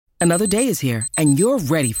Another day is here, and you're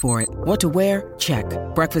ready for it. What to wear? Check.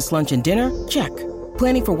 Breakfast, lunch, and dinner? Check.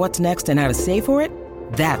 Planning for what's next and how to save for it?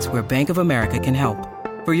 That's where Bank of America can help.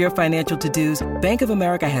 For your financial to-dos, Bank of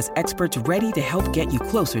America has experts ready to help get you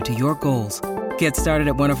closer to your goals. Get started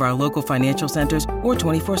at one of our local financial centers or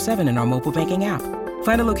 24/7 in our mobile banking app.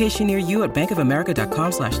 Find a location near you at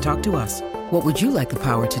bankofamerica.com/talktous. What would you like the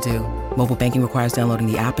power to do? Mobile banking requires downloading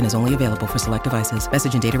the app and is only available for select devices.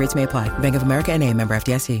 Message and data rates may apply. Bank of America N.A., member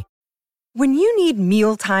FDIC. When you need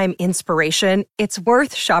mealtime inspiration, it's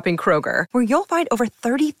worth shopping Kroger, where you'll find over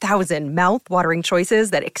 30,000 mouth-watering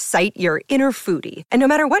choices that excite your inner foodie. And no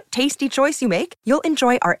matter what tasty choice you make, you'll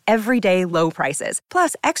enjoy our everyday low prices,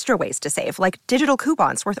 plus extra ways to save, like digital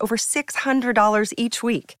coupons worth over $600 each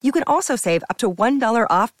week. You can also save up to $1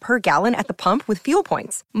 off per gallon at the pump with fuel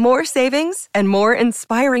points. More savings and more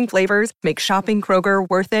inspiring flavors make shopping Kroger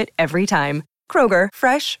worth it every time. Kroger,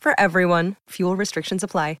 fresh for everyone. Fuel restrictions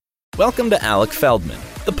apply. Welcome to Alec Feldman,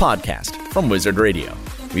 the podcast from Wizard Radio.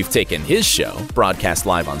 We've taken his show, broadcast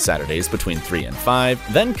live on Saturdays between 3 and 5,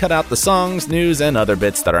 then cut out the songs, news, and other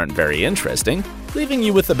bits that aren't very interesting, leaving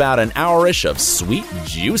you with about an hour-ish of sweet,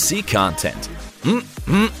 juicy content.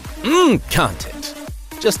 Content.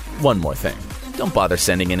 Just one more thing. Don't bother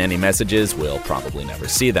sending in any messages, we'll probably never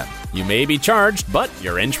see them. You may be charged, but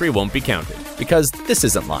your entry won't be counted. Because this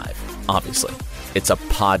isn't live, obviously. It's a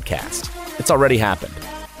podcast. It's already happened.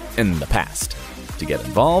 In the past. To get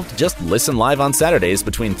involved, just listen live on Saturdays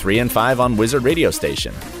between 3 and 5 on Wizard Radio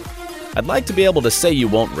Station. I'd like to be able to say you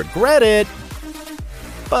won't regret it,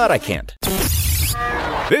 but I can't.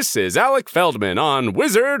 This is Alec Feldman on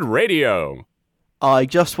Wizard Radio. I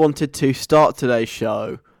just wanted to start today's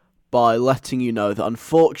show by letting you know that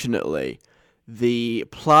unfortunately, the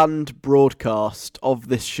planned broadcast of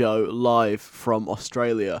this show live from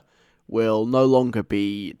Australia will no longer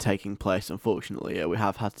be taking place, unfortunately. We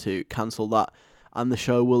have had to cancel that, and the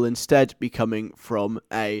show will instead be coming from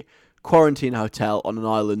a quarantine hotel on an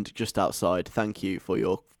island just outside. Thank you for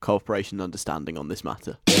your cooperation and understanding on this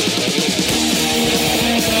matter.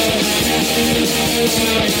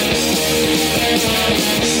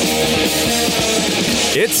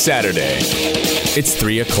 It's Saturday. It's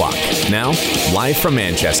 3 o'clock. Now, live from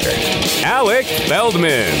Manchester, Alec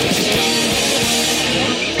Feldman.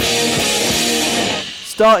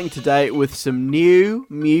 Starting today with some new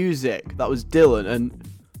music. That was Dylan and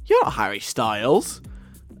you're not Harry Styles,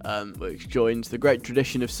 which joins the great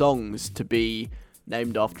tradition of songs to be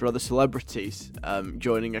named after other celebrities,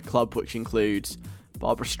 joining a club which includes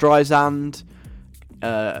Barbra Streisand,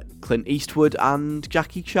 Clint Eastwood and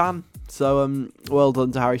Jackie Chan. So well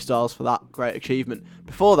done to Harry Styles for that great achievement.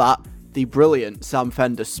 Before that, the brilliant Sam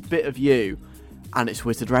Fender, Spit of You, and it's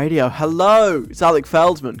Wizard Radio. Hello, it's Alec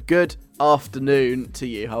Feldman. Good afternoon to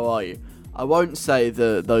you. How are you? I won't say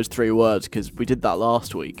those three words because we did that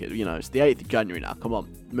last week. You know, it's the 8th of January now. Come on,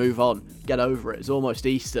 move on. Get over it. It's almost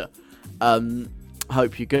Easter.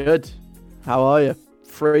 Hope you're good. How are you?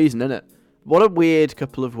 Freezing, innit? What a weird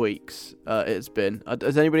couple of weeks it's been.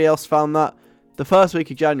 Has anybody else found that? The first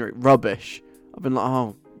week of January, rubbish. I've been like,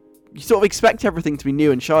 oh, you sort of expect everything to be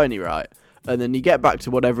new and shiny, right? And then you get back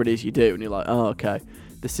to whatever it is you do and you're like, oh, okay.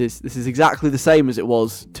 This is exactly the same as it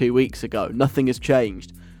was 2 weeks ago. Nothing has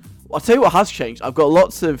changed. I'll tell you what has changed. I've got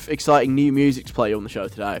lots of exciting new music to play on the show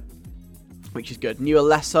today, which is good. New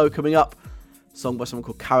Alesso coming up. Song by someone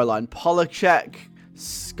called Caroline Polachek.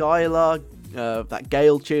 Skylar. That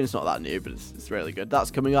Gale tune. It's not that new, but it's really good.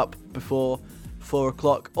 That's coming up before 4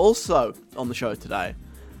 o'clock. Also on the show today,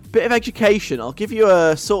 bit of education. I'll give you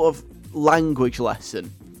a sort of language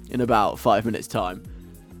lesson in about 5 minutes' time.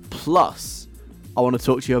 Plus, I want to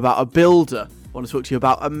talk to you about a builder. I want to talk to you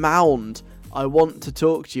about a mound. I want to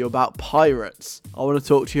talk to you about pirates. I want to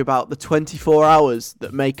talk to you about the 24 hours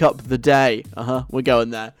that make up the day. We're going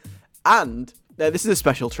there. And this is a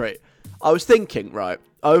special treat. I was thinking, right,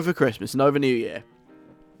 over Christmas and over New Year,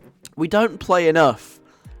 we don't play enough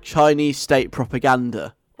Chinese state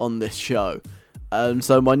propaganda on this show.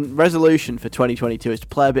 So my resolution for 2022 is to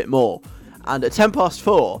play a bit more. And at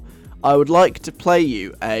 4:10, I would like to play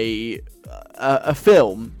you a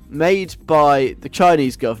film made by the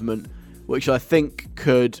Chinese government, which I think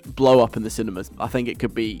could blow up in the cinemas. I think it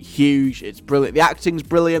could be huge. It's brilliant. The acting's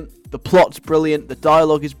brilliant. The plot's brilliant. The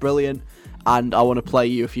dialogue is brilliant. And I want to play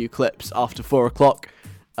you a few clips after 4 o'clock.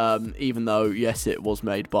 Even though, yes, it was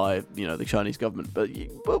made by, the Chinese government. But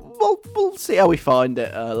we'll see how we find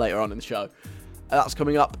it later on in the show. That's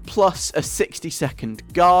coming up. Plus a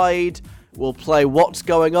 60-second guide. We'll play What's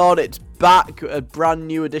Going On. It's back. A brand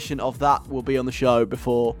new edition of that will be on the show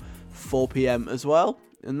before 4 p.m. as well.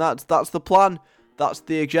 And that's the plan. That's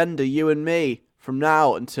the agenda. You and me from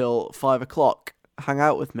now until 5 o'clock. Hang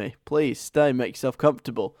out with me. Please stay, make yourself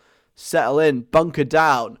comfortable. Settle in, bunker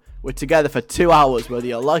down. We're together for 2 hours, whether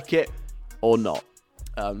you like it or not.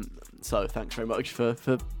 So thanks very much for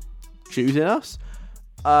choosing us.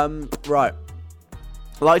 Right.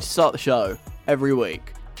 I like to start the show every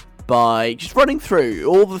week by just running through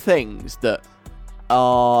all the things that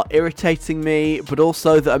are irritating me, but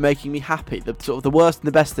also that are making me happy. The sort of the worst and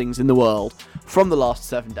the best things in the world from the last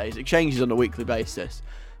 7 days. It changes on a weekly basis.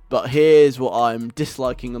 But here's what I'm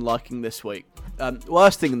disliking and liking this week.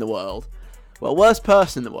 Worst thing in the world. Well, worst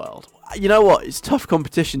person in the world. You know what? It's tough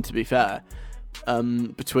competition, to be fair,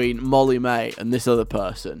 between Molly May and this other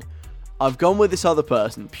person. I've gone with this other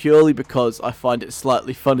person purely because I find it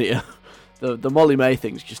slightly funnier. The Molly May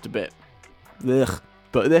thing's just a bit ugh.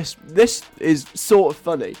 But this is sort of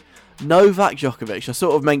funny. Novak Djokovic, I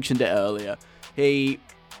sort of mentioned it earlier. He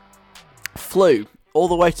flew all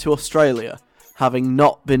the way to Australia, having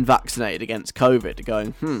not been vaccinated against COVID,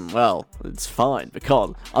 going, well, it's fine,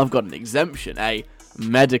 because I've got an exemption, a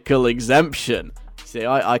medical exemption. See,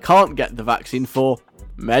 I can't get the vaccine for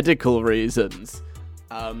medical reasons.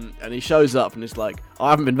 And he shows up and is like, I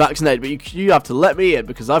haven't been vaccinated, but you have to let me in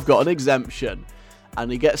because I've got an exemption.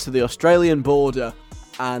 And he gets to the Australian border,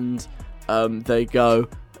 and they go,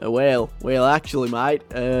 well, actually, mate,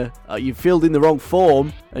 you filled in the wrong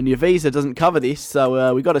form, and your visa doesn't cover this,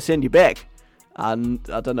 so we got to send you back. And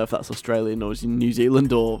I don't know if that's Australian or New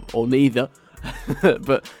Zealand or neither,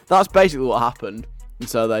 but that's basically what happened. And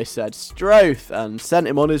so they said Struth and sent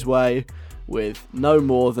him on his way with no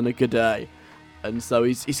more than a good day. And so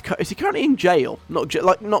is he currently in jail? Not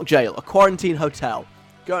jail, a quarantine hotel.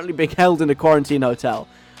 Currently being held in a quarantine hotel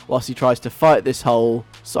whilst he tries to fight this whole,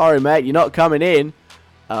 sorry mate, you're not coming in,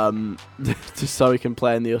 just so he can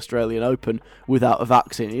play in the Australian Open without a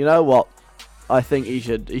vaccine. You know what? I think he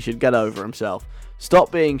should get over himself.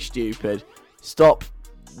 Stop being stupid. Stop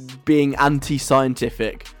being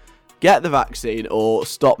anti-scientific. Get the vaccine or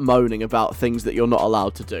stop moaning about things that you're not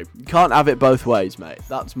allowed to do. You can't have it both ways, mate.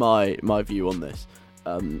 That's my view on this.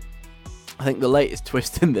 I think the latest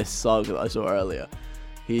twist in this saga that I saw earlier,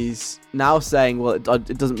 he's now saying, well, it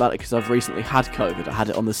doesn't matter because I've recently had COVID. I had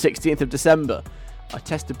it on the 16th of December. I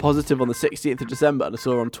tested positive on the 16th of December, and I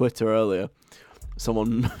saw on Twitter earlier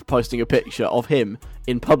someone posting a picture of him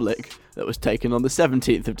in public that was taken on the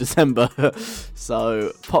 17th of December.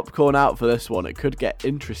 So, popcorn out for this one. It could get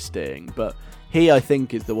interesting. But he, I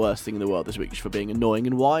think, is the worst thing in the world this week just for being annoying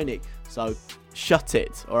and whiny. So, shut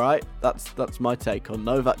it, alright? That's my take on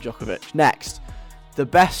Novak Djokovic. Next, the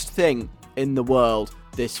best thing in the world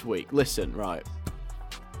this week. Listen, right.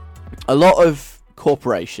 A lot of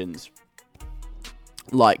corporations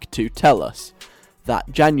like to tell us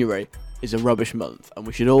that January is a rubbish month and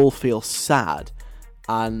we should all feel sad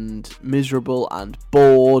and miserable and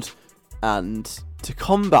bored, and to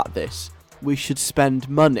combat this we should spend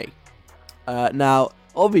money. Now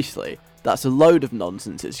obviously that's a load of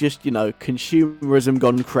nonsense. It's just, consumerism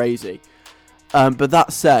gone crazy. But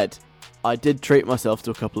that said, I did treat myself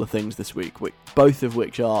to a couple of things this week, both of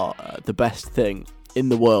which are the best thing in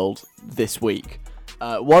the world this week.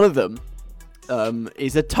 One of them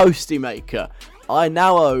is a toasty maker. I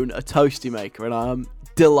now own a toasty maker and I am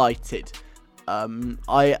delighted.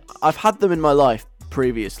 I've had them in my life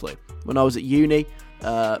previously. When I was at uni,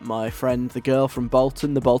 my friend, the girl from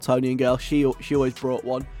Bolton, the Boltonian girl, she always brought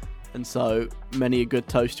one. And so many a good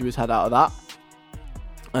toasty was had out of that.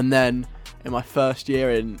 And then in my first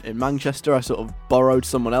year in Manchester, I sort of borrowed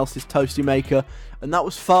someone else's toasty maker. And that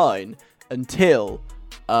was fine until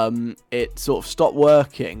it sort of stopped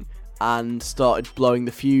working and started blowing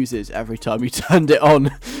the fuses every time you turned it on.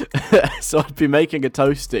 So I'd be making a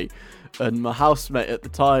toasty, and my housemate at the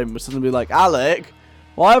time would suddenly be like, Alec,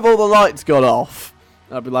 why have all the lights gone off?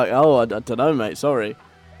 And I'd be like, oh, I don't know, mate, sorry.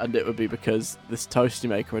 And it would be because this toasty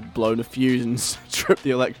maker had blown a fuse and stripped the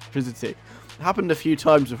electricity. It happened a few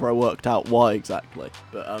times before I worked out why exactly.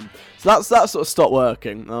 But so that sort of stopped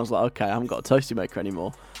working. And I was like, okay, I haven't got a toasty maker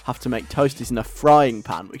anymore. Have to make toasties in a frying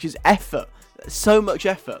pan, which is effort. So much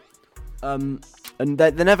effort. And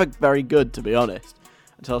they're never very good, to be honest.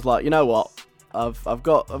 And so I was like, you know what? I've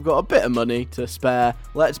got a bit of money to spare.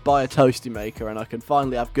 Let's buy a toasty maker, and I can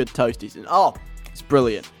finally have good toasties. And it's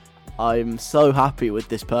brilliant. I'm so happy with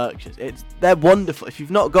this purchase. They're wonderful. If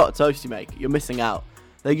you've not got a toasty maker, you're missing out.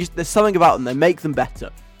 There's something about them. They make them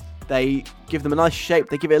better. They give them a nice shape.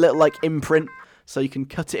 They give it a little imprint, so you can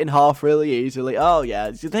cut it in half really easily. Oh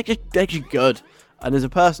yeah, they're just good. And as a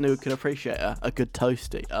person who can appreciate a good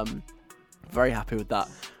toasty, very happy with that.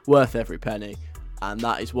 Worth every penny. And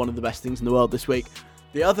that is one of the best things in the world this week.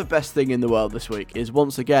 The other best thing in the world this week is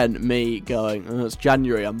once again me going, it's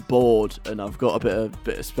January, I'm bored, and I've got a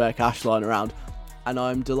bit of spare cash lying around, and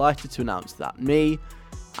I'm delighted to announce that me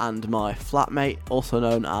and my flatmate, also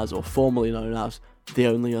known as, or formerly known as, the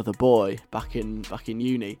only other boy back in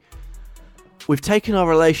uni, we've taken our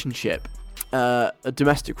relationship, a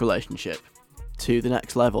domestic relationship, to the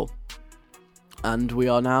next level. And we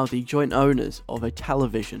are now the joint owners of a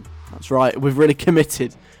television. That's right, we've really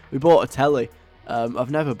committed. We bought a telly.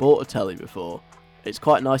 I've never bought a telly before. It's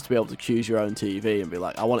quite nice to be able to choose your own TV and be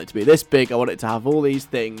like, I want it to be this big, I want it to have all these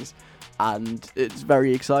things, and it's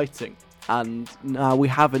very exciting. And now we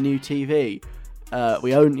have a new TV.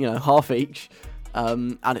 We own, half each,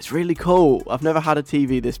 and it's really cool. I've never had a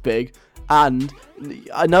TV this big, and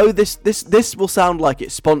I know this will sound like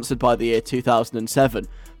it's sponsored by the year 2007,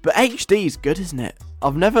 but HD's good, isn't it?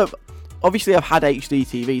 Obviously I've had HD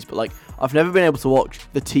TVs, but I've never been able to watch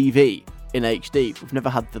the TV in HD. We've never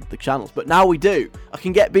had the channels, but now we do. I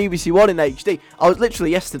can get BBC One in HD. I was literally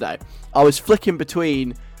yesterday, I was flicking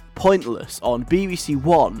between Pointless on BBC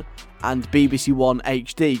One and BBC One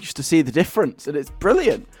HD just to see the difference, and it's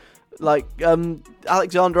brilliant.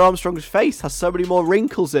 Alexander Armstrong's face has so many more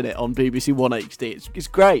wrinkles in it on BBC One HD. It's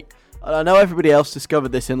great. And I know everybody else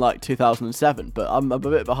discovered this in 2007, but I'm a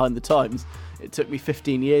bit behind the times. It took me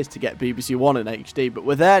 15 years to get BBC One in HD, but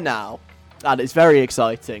we're there now, and it's very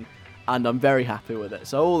exciting. And I'm very happy with it.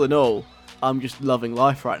 So all in all, I'm just loving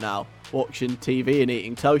life right now, watching TV and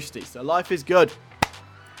eating toasties. So life is good.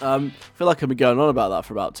 I feel like I've been going on about that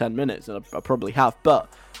for about 10 minutes, and I probably have,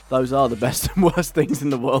 but those are the best and worst things in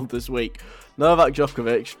the world this week. Novak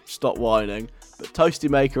Djokovic, stop whining, but Toasty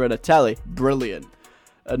Maker and a telly, brilliant.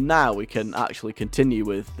 And now we can actually continue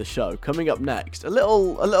with the show. Coming up next, a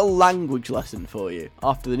little language lesson for you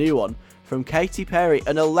after the new one from Katy Perry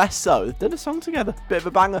and Alesso. They did a song together, bit of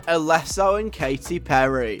a banger. Alesso and Katy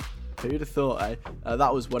Perry. Who'd have thought, eh?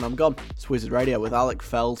 That was When I'm Gone. It's Wizard Radio with Alec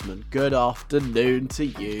Feldman. Good afternoon to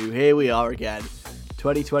you. Here we are again,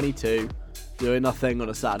 2022, doing our thing on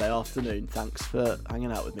a Saturday afternoon. Thanks for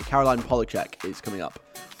hanging out with me. Caroline Polachek is coming up.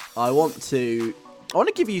 I want to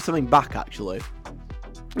give you something back, actually.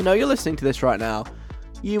 You're listening to this right now.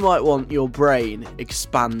 You might want your brain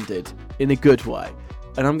expanded in a good way.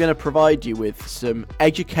 And I'm going to provide you with some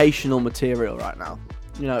educational material right now.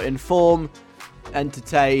 Inform,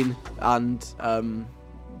 entertain, and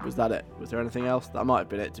was that it? Was there anything else? That might have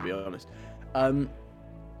been it, to be honest.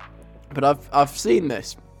 But I've seen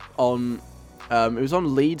this on it was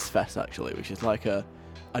on Leeds Fest, actually, which is like a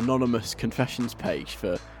anonymous confessions page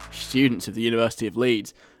for students of the University of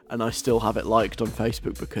Leeds, and I still have it liked on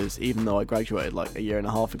Facebook because even though I graduated a year and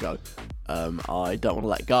a half ago, I don't want to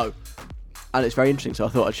let go. And it's very interesting, so I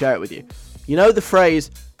thought I'd share it with you. The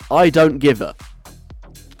phrase, I don't give a,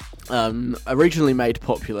 originally made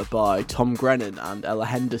popular by Tom Grennan and Ella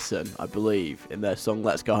Henderson, I believe, in their song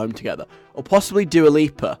Let's Go Home Together, or possibly Dua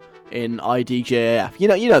Lipa in IDJAF. You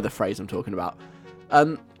know the phrase I'm talking about.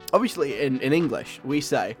 Obviously, in English, we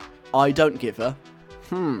say, I don't give a,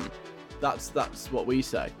 That's what we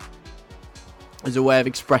say. As a way of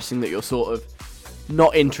expressing that you're sort of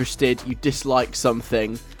not interested, you dislike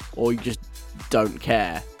something, or you just don't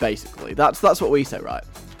care, basically. That's what we say, right?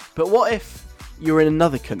 But what if you're in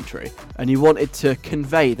another country and you wanted to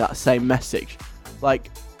convey that same message?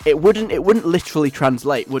 It wouldn't literally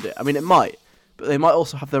translate, would it? I mean, it might, but they might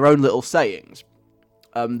also have their own little sayings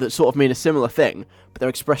that sort of mean a similar thing, but they're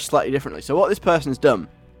expressed slightly differently. So what this person's done,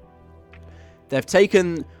 they've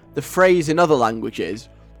taken the phrase in other languages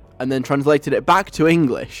and then translated it back to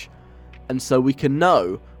English, and so we can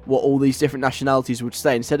know what all these different nationalities would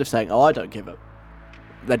say. Instead of saying, oh, I don't give a,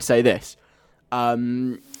 they'd say this.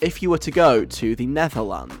 If you were to go to the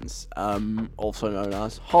Netherlands, also known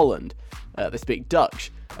as Holland, they speak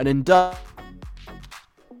Dutch, and in Dutch,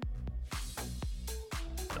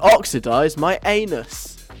 oxidize my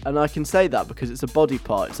anus. And I can say that because it's a body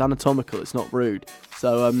part, it's anatomical, it's not rude.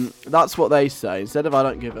 So that's what they say. Instead of I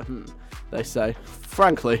don't give a they say,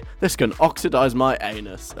 frankly, this can oxidize my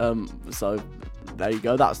anus. So there you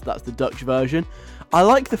go, that's the Dutch version. I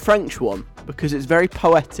like the French one because it's very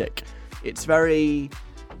poetic. It's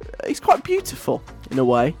quite beautiful in a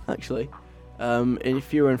way, actually.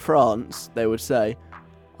 If you were in France, they would say,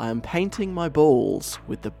 I am painting my balls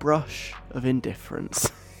with the brush of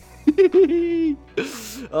indifference.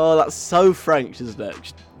 Oh, that's so French, isn't it?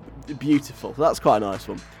 Just beautiful. So that's quite a nice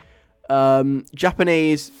one.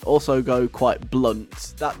 Japanese also go quite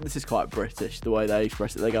blunt. This is quite British, the way they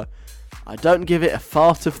express it. They go, I don't give it a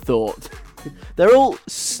fart of thought. They're all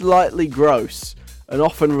slightly gross and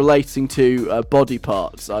often relating to body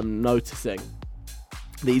parts. I'm noticing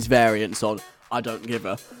these variants on I don't give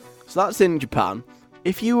a. So that's in Japan.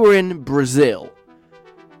 If you were in Brazil,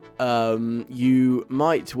 you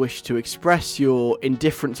might wish to express your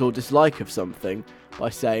indifference or dislike of something by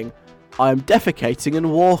saying, I am defecating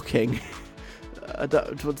and walking. What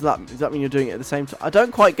does that mean you're doing it at the same time? I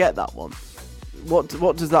don't quite get that one. What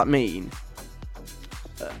does that mean?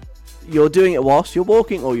 You're doing it whilst you're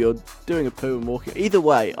walking, or you're doing a poo and walking? Either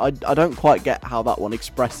way, I don't quite get how that one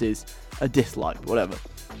expresses a dislike, whatever.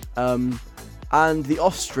 And the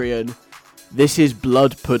Austrian, this is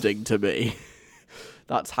blood pudding to me.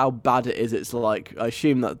 That's how bad it is. It's like, I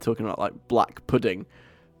assume that they're talking about like black pudding.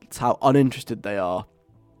 It's how uninterested they are.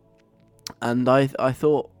 And I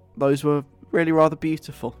thought those were really rather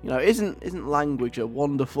beautiful. You know, isn't language a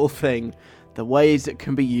wonderful thing? The ways it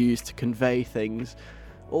can be used to convey things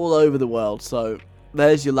all over the world. So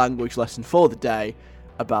there's your language lesson for the day,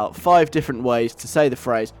 about 5 different ways to say the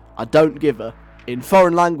phrase I don't give a in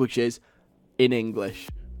foreign languages in English,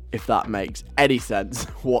 if that makes any sense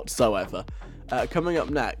whatsoever. Coming up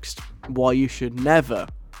next, why you should never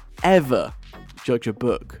ever judge a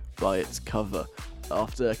book by its cover,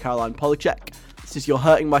 after Caroline Polachek. This is You're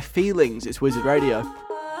Hurting My Feelings. It's Wizard Radio.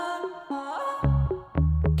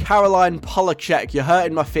 Caroline Polachek, You're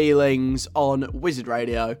Hurting My Feelings on Wizard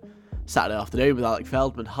Radio. Saturday afternoon with Alec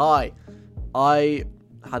Feldman. Hi. I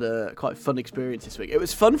had a quite fun experience this week. It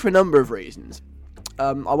was fun for a number of reasons.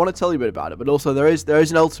 I want to tell you a bit about it, but also there is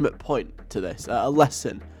an ultimate point to this, a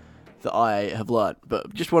lesson that I have learned.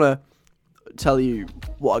 But just want to tell you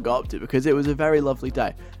what I got up to, because it was a very lovely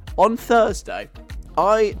day. On Thursday,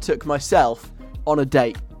 I took myself on a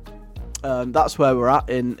date. That's where we're at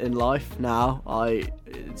in life now. I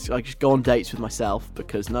just go on dates with myself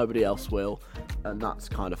because nobody else will, and that's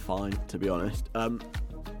kind of fine, to be honest.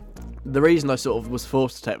 The reason I sort of was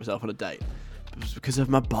forced to take myself on a date was because of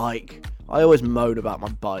my bike. I always moan about my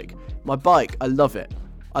bike. My bike, I love it.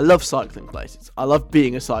 I love cycling places. I love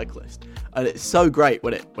being a cyclist, and it's so great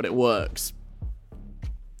when it works.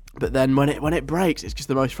 But then when it breaks, it's just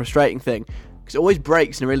the most frustrating thing, because it always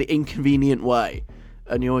breaks in a really inconvenient way,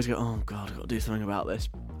 and you always go, oh god, I've got to do something about this.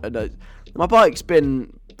 And my bike's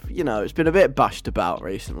been, it's been a bit bashed about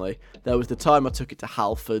recently. There was the time I took it to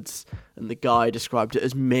Halfords, and the guy described it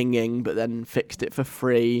as minging, but then fixed it for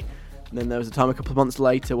free. And then there was a time a couple of months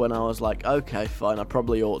later when I was like, okay, fine, I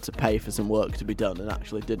probably ought to pay for some work to be done, and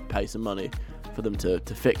actually did pay some money for them to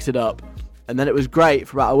fix it up. And then it was great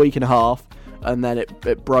for about a week and a half, and then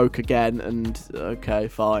it broke again, and okay,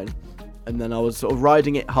 fine. And then I was sort of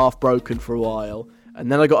riding it half broken for a while,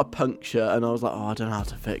 and then I got a puncture, and I was like, oh, I don't know how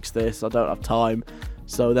to fix this, I don't have time.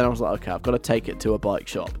 So then I was like, okay, I've got to take it to a bike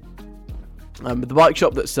shop. But the bike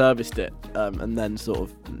shop that serviced it, and then sort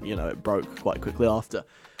of, it broke quite quickly after,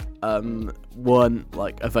 weren't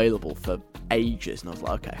like available for ages, and I was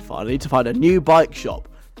like, okay, fine, I need to find a new bike shop.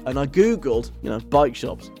 And I googled, bike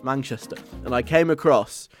shops, Manchester, and I came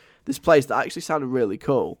across this place that actually sounded really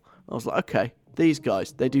cool. I was like, okay, these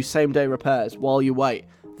guys, they do same day repairs while you wait.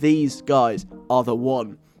 These guys are the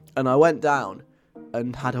one. And I went down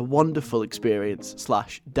and had a wonderful experience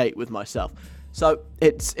 / date with myself. So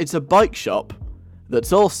it's a bike shop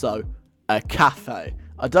that's also a cafe.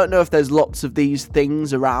 I don't know if there's lots of these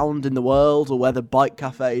things around in the world, or whether bike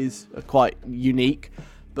cafes are quite unique,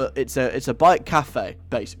 but it's a bike cafe,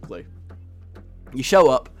 basically. You show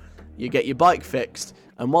up, you get your bike fixed,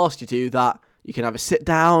 and whilst you do that, you can have a sit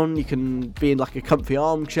down, you can be in like a comfy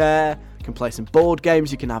armchair, you can play some board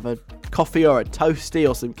games, you can have a coffee or a toasty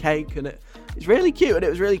or some cake, and it's really cute, and it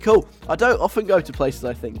was really cool. I don't often go to places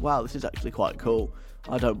I think, wow, this is actually quite cool.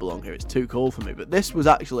 I don't belong here, it's too cool for me. But this was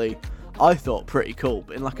actually, I thought, pretty cool,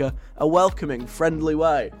 but in like a welcoming, friendly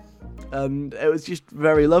way. And it was just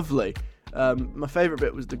very lovely. My favourite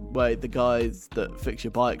bit was the way the guys that fix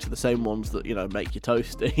your bikes are the same ones that, make your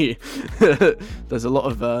toasty. There's a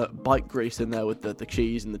lot of bike grease in there with the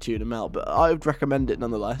cheese and the tuna melt, but I would recommend it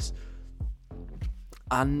nonetheless.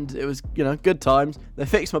 And it was, good times. They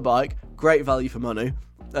fixed my bike, great value for money,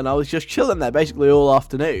 and I was just chilling there basically all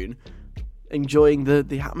afternoon, enjoying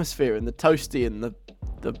the atmosphere and the toasty and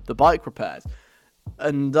the bike repairs.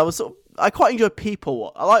 And I quite enjoy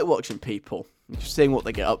people. I like watching people, just seeing what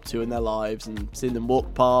they get up to in their lives and seeing them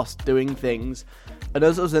walk past, doing things. And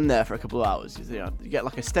as I was in there for a couple of hours, you get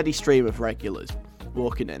like a steady stream of regulars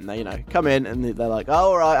walking in. They, come in and they're like, oh,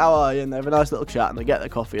 all right, how are you? And they have a nice little chat and they get their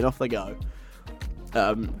coffee and off they go.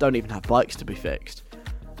 Don't even have bikes to be fixed.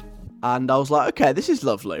 And I was like, okay, this is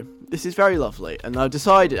lovely. This is very lovely. And I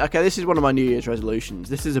decided, okay, this is one of my New Year's resolutions.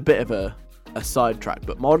 This is a bit of a sidetrack,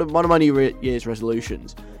 but one of my New Year's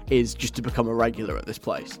resolutions is just to become a regular at this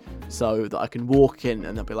place, so that I can walk in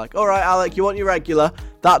and they'll be like, all right, Alec, you want your regular?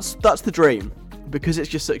 That's the dream. because it's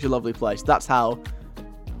just such a lovely place. That's how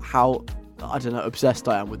I don't know, obsessed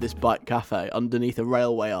I am with this bike cafe underneath a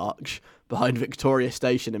railway arch behind Victoria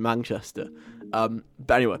Station in Manchester. But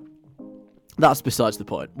anyway, that's besides the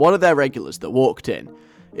point. One of their regulars that walked in,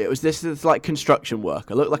 it was this like construction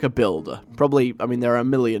worker, looked like a builder. Probably, I mean, there are a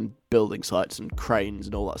million building sites and cranes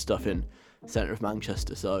and all that stuff in the centre of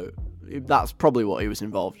Manchester, so that's probably what he was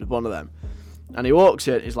involved with, one of them. And he walks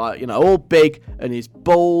in, he's like, all big, and he's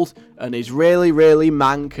bald, and he's really, really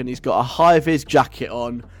mank, and he's got a high-vis jacket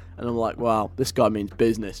on, and I'm like, wow, this guy means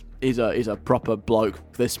business. He's a proper bloke,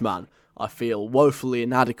 this man. I feel woefully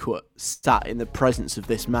inadequate sat in the presence of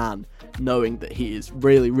this man, knowing that he is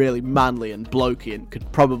really, really manly and blokey and could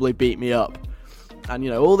probably beat me up. And,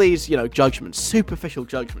 all these, judgments, superficial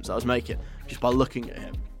judgments I was making just by looking at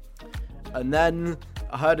him. And then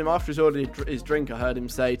I heard him, after he's ordered his drink, I heard him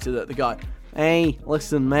say to the guy, "Hey,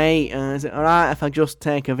 listen, mate, is it alright if I just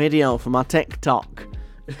take a video for my TikTok?"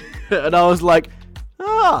 And I was like,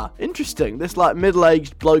 interesting. This, like,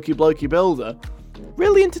 middle-aged blokey builder,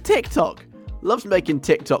 really into TikTok. Loves making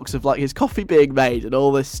TikToks of, like, his coffee being made and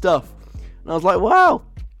all this stuff. And I was like, wow.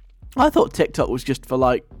 I thought TikTok was just for,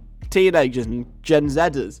 like, teenagers and Gen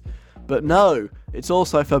Zers. But no, it's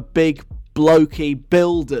also for big, blokey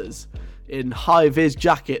builders in high-vis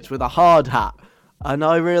jackets with a hard hat. And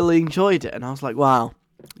I really enjoyed it. And I was like, wow,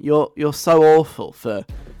 you're so awful for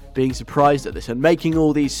being surprised at this and making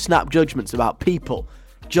all these snap judgments about people.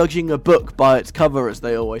 Judging a book by its cover, as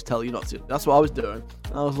they always tell you not to. That's what I was doing.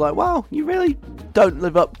 I was like, wow, you really don't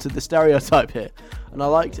live up to the stereotype here. And I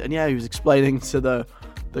liked it. And yeah, he was explaining to the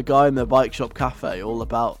guy in the bike shop cafe all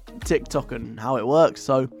about TikTok and how it works.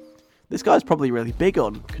 So this guy's probably really big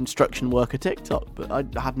on construction worker TikTok, but I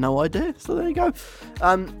had no idea. So there you go.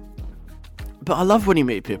 But I love when you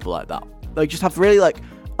meet people like that. They just have really, like,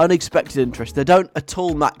 unexpected interests. They don't at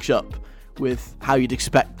all match up with how you'd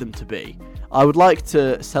expect them to be. I would like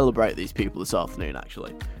to celebrate these people this afternoon,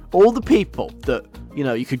 actually. All the people that,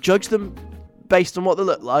 you could judge them based on what they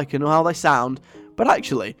look like and how they sound, but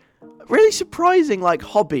actually, really surprising, like,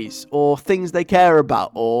 hobbies or things they care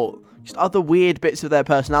about or just other weird bits of their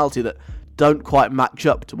personality that don't quite match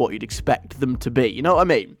up to what you'd expect them to be. You know what I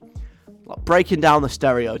mean? Like, breaking down the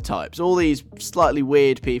stereotypes. All these slightly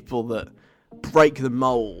weird people that break the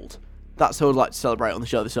mould. That's who I'd like to celebrate on the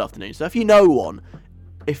show this afternoon. So if you know one,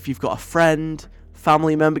 if you've got a friend,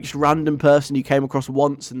 family member, just a random person you came across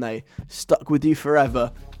once and they stuck with you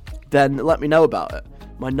forever, then let me know about it.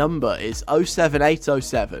 My number is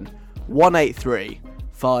 07807 183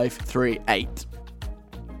 538.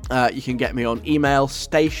 You can get me on email,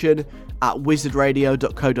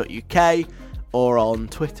 station@wizardradio.co.uk, or on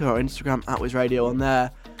Twitter or Instagram @wizradio on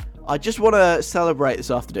there. I just want to celebrate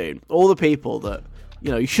this afternoon all the people that,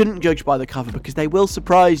 you shouldn't judge by the cover because they will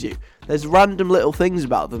surprise you. There's random little things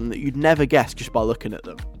about them that you'd never guess just by looking at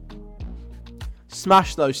them.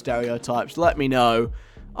 Smash those stereotypes. Let me know.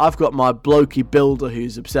 I've got my blokey builder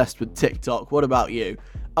who's obsessed with TikTok. What about you?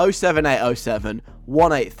 07807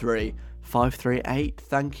 183 538.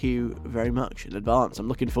 Thank you very much in advance. I'm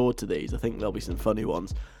looking forward to these. I think there'll be some funny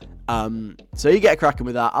ones. So you get cracking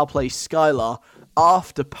with that. I'll play Skylar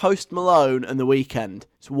after Post Malone and The Weeknd.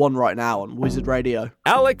 It's one right now on Wizard Radio.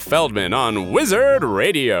 Alec Feldman on Wizard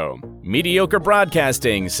Radio. Mediocre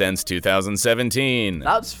broadcasting since 2017.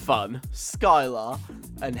 That's fun. Skylar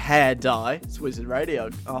and Hair Dye. It's Wizard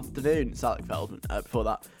Radio afternoon. It's Alec Feldman. Before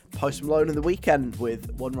that, Post Malone and The Weeknd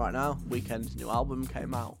with One Right Now. Weeknd's new album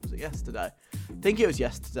came out. Was it yesterday? I think it was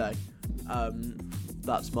yesterday.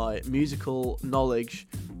 That's my musical knowledge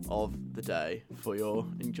of the day for your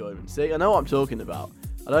enjoyment. See, I know what I'm talking about.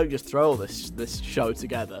 I don't just throw all this show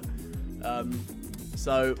together.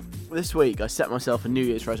 So this week I set myself a New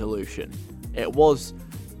Year's resolution. It was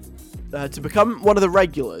to become one of the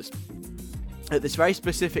regulars at this very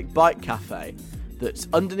specific bike cafe that's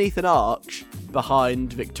underneath an arch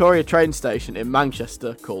behind Victoria train station in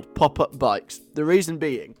Manchester called Pop-Up Bikes. The reason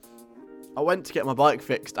being, I went to get my bike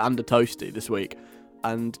fixed and a toasty this week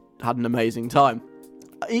and had an amazing time.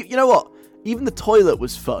 You know what? Even the toilet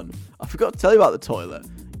was fun. I forgot to tell you about the toilet.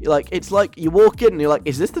 It's like you walk in and you're like,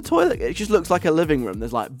 is this the toilet? It just looks like a living room.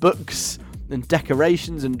 There's like books and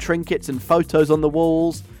decorations and trinkets and photos on the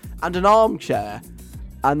walls and an armchair.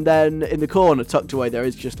 And then in the corner, tucked away, there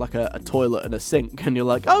is just like a toilet and a sink. And you're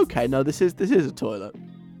like, okay, no, this is a toilet.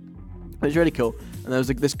 It's really cool. And there was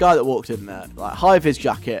this guy that walked in there, like high-vis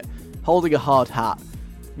jacket, holding a hard hat,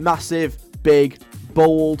 massive, big,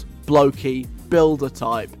 bold, blokey, builder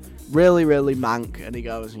type, really, really mank. And he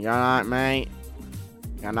goes, "You alright, mate?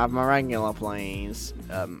 Can I have my regular, please?"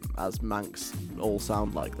 As manks all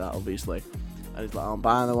sound like that, obviously. And he's like, oh,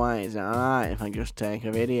 by the way, is it alright if I just take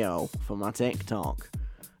a video for my TikTok?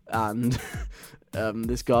 And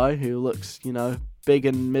this guy who looks, big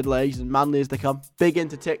and middle-aged and manly as they come, big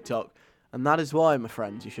into TikTok. And that is why, my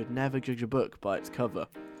friends, you should never judge a book by its cover.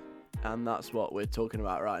 And that's what we're talking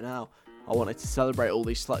about right now. I wanted to celebrate all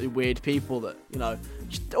these slightly weird people that,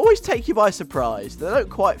 just always take you by surprise. They don't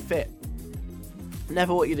quite fit.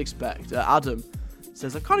 Never what you'd expect. Adam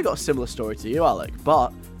says, I've kind of got a similar story to you, Alec,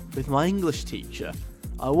 but with my English teacher.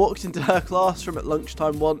 I walked into her classroom at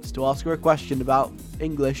lunchtime once to ask her a question about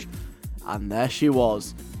English, and there she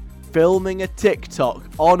was, filming a TikTok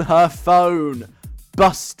on her phone.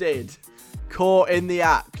 Busted. Caught in the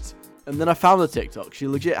act. And then I found the TikTok. She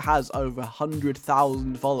legit has over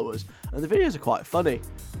 100,000 followers, and the videos are quite funny.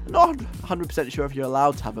 I'm not 100% sure if you're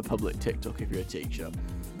allowed to have a public TikTok if you're a teacher,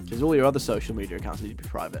 because all your other social media accounts need to be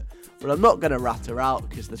private. But I'm not going to rat her out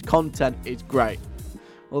because the content is great.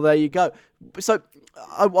 Well, there you go. So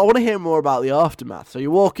I want to hear more about the aftermath. So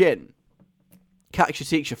you walk in, catch your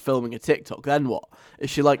teacher filming a TikTok, then what? Is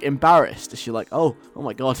she like embarrassed? Is she like, oh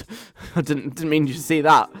my god, I didn't mean you to see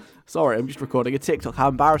that. Sorry, I'm just recording a TikTok. How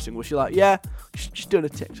embarrassing. Was she like, yeah, just doing a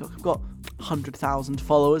TikTok. I've got 100,000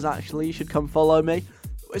 followers actually. You should come follow me.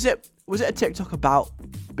 Was it a TikTok about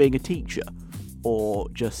being a teacher, or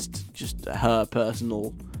just her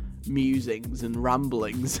personal musings and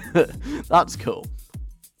ramblings? That's cool.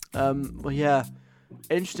 Well, yeah,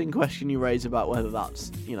 interesting question you raise about whether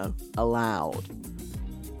that's, allowed.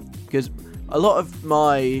 Because a lot of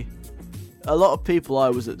people I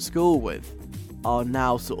was at school with are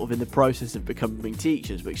now sort of in the process of becoming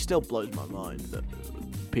teachers, which still blows my mind that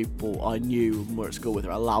people I knew and were at school with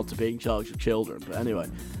are allowed to be in charge of children. But anyway,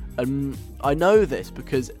 I know this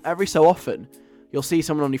because every so often you'll see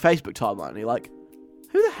someone on your Facebook timeline and you're like,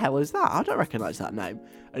 who the hell is that? I don't recognise that name.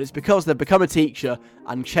 And it's because they've become a teacher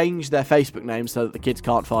and changed their Facebook name so that the kids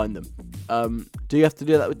can't find them. Do you have to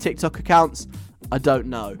do that with TikTok accounts? I don't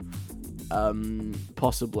know.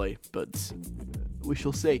 Possibly, but we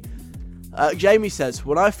shall see. Jamie says,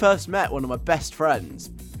 when I first met one of my best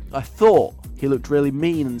friends, I thought he looked really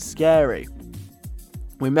mean and scary.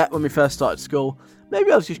 We met when we first started school. Maybe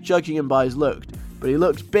I was just judging him by his look, but he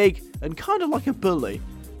looked big and kind of like a bully.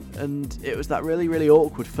 And it was that really, really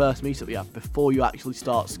awkward first meet-up you have before you actually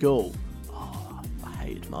start school. Oh, I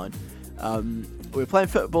hated mine. We were playing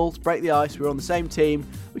football to break the ice. We were on the same team,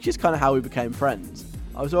 which is kind of how we became friends.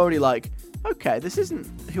 I was already like, okay, this isn't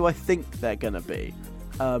who I think they're going to be.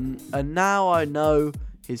 And now I know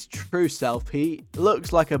his true self. He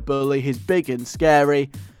looks like a bully. He's big and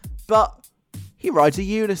scary, but he rides a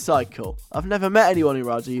unicycle. I've never met anyone who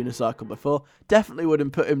rides a unicycle before. Definitely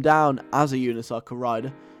wouldn't put him down as a unicycle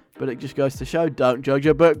rider, but it just goes to show, don't judge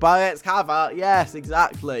a book by its cover. Yes,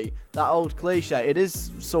 exactly. That old cliche. It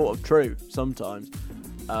is sort of true sometimes.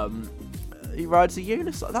 He rides a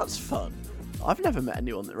unicycle. That's fun. I've never met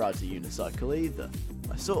anyone that rides a unicycle either.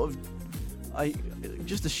 I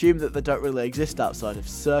just assume that they don't really exist outside of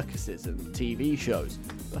circuses and TV shows.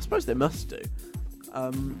 But I suppose they must do.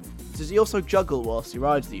 Does he also juggle whilst he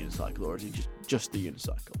rides the unicycle, or is he just the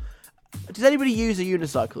unicycle? Does anybody use a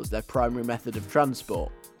unicycle as their primary method of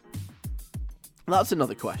transport? That's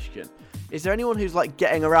another question. Is there anyone who's like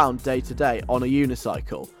getting around day to day on a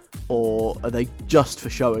unicycle, or are they just for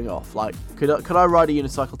showing off? Like, could I ride a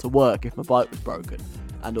unicycle to work if my bike was broken,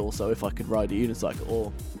 and also if I could ride a unicycle,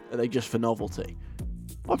 or are they just for novelty?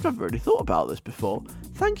 I've never really thought about this before.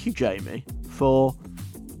 Thank you, Jamie, for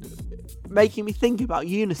making me think about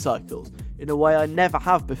unicycles in a way I never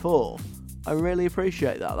have before. I really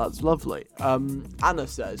appreciate that. That's lovely. Anna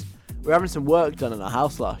says, we're having some work done in our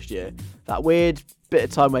house last year. That weird bit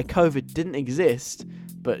of time where COVID didn't exist,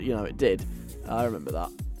 but, it did. I remember that.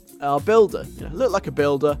 Our builder, looked like a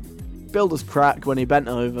builder. Builder's crack when he bent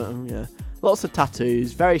over. Yeah. Lots of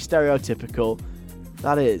tattoos. Very stereotypical.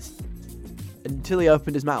 That is. Until he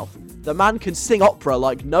opened his mouth. The man can sing opera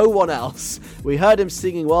like no one else. We heard him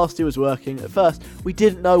singing whilst he was working. At first, we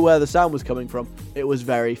didn't know where the sound was coming from. It was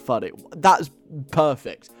very funny. That's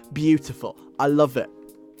perfect. Beautiful. I love it.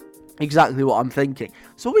 Exactly what I'm thinking.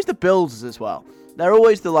 It's always the builders as well. They're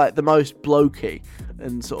always the most blokey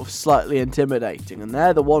and sort of slightly intimidating, and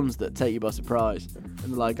they're the ones that take you by surprise.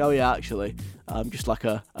 And they're like, oh yeah, actually, I'm just like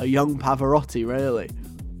a young Pavarotti, really.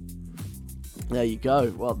 There you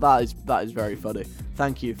go. Well, that is very funny.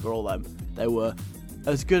 Thank you for all them. They were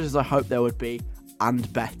as good as I hoped they would be,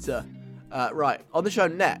 and better. Right, on the show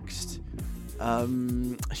next,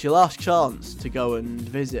 she'll ask Chance to go and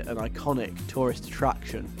visit an iconic tourist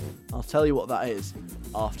attraction. I'll tell you what that is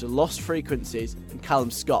after Lost Frequencies and Callum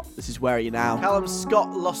Scott. This is Where Are You Now? Callum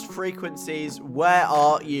Scott, Lost Frequencies, Where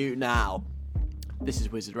Are You Now? This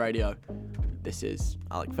is Wizard Radio. This is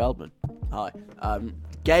Alec Feldman. Hi.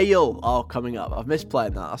 Gale are coming up. I've missed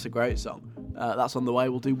playing that. That's a great song. That's on the way.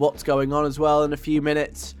 We'll do What's Going On as well in a few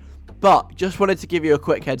minutes. But just wanted to give you a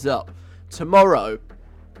quick heads up. Tomorrow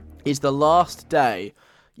is the last day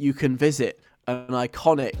you can visit an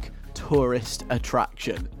iconic tourist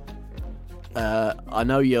attraction. I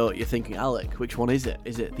know you're thinking, Alec, which one is it?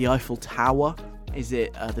 Is it the Eiffel Tower? Is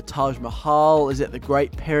it the Taj Mahal? Is it the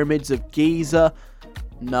Great Pyramids of Giza?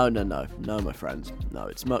 No, my friends. No,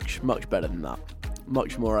 it's much better than that.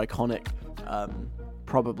 Much more iconic.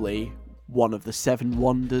 Probably one of the 7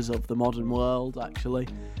 wonders of the modern world, actually.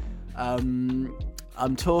 I'm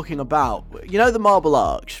talking about, you know, the Marble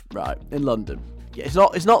Arch, right, in London. Yeah,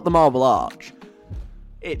 it's not the Marble Arch.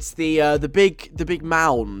 It's the big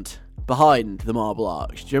mound behind the Marble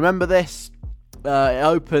Arch. Do you remember this? It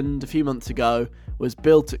opened a few months ago. Was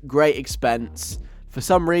built at great expense. For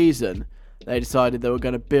some reason, they decided they were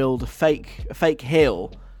going to build a fake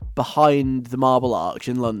hill behind the Marble Arch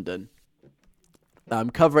in London.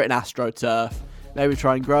 Cover it in AstroTurf. Maybe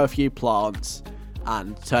try and grow a few plants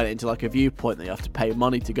and turn it into like a viewpoint that you have to pay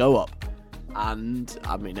money to go up. And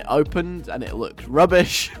I mean, it opened and it looked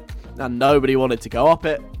rubbish, and nobody wanted to go up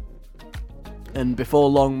it. And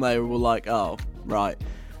before long, they were like, "Oh, right,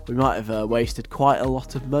 we might have wasted quite a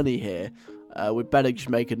lot of money here. We'd better just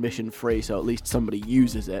make admission free so at least somebody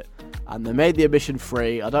uses it." And they made the admission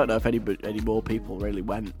free. I don't know if any more people really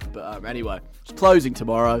went, but anyway, it's closing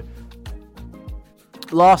tomorrow.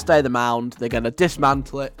 Last day of the mound. They're going to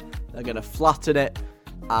dismantle it. They're going to flatten it,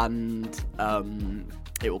 and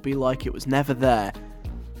it will be like it was never there.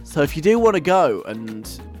 So if you do want to go and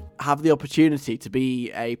have the opportunity to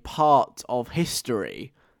be a part of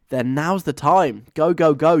history, then now's the time. Go,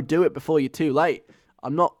 do it before you're too late.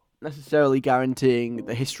 I'm not necessarily guaranteeing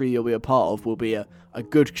the history you'll be a part of will be a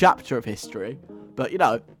good chapter of history, but, you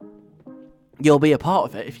know, you'll be a part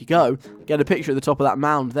of it if you go. Get a picture at the top of that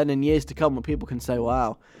mound, then in years to come when people can say,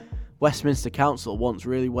 wow, Westminster Council once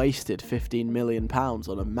really wasted £15 million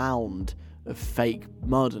on a mound of fake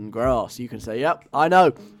mud and grass, you can say, yep, I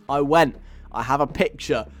know, I went. I have a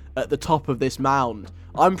picture at the top of this mound.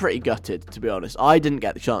 I'm pretty gutted, to be honest. I didn't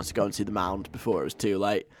get the chance to go and see the mound before it was too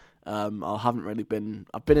late. I haven't really been.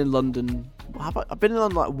 I've been in London. I've been in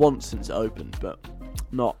London like once since it opened, but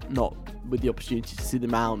not with the opportunity to see the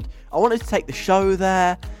mound. I wanted to take the show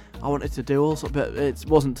there. I wanted to do all sorts, but it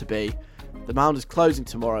wasn't to be. The mound is closing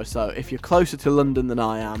tomorrow, so if you're closer to London than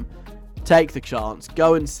I am, take the chance,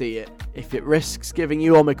 go and see it. If it risks giving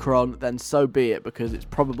you Omicron, then so be it, because it's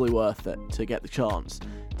probably worth it to get the chance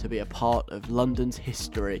to be a part of London's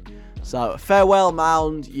history. So farewell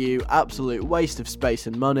mound, you absolute waste of space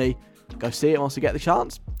and money. Go see it once you get the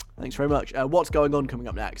chance. Thanks very much. What's going on coming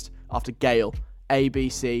up next? After Gale, A, B,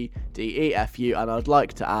 C, D, E, F, U. And I'd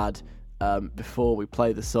like to add, before we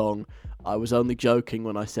play the song, I was only joking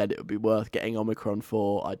when I said it would be worth getting Omicron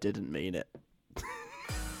for. I didn't mean it.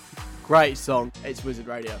 Great song. It's Wizard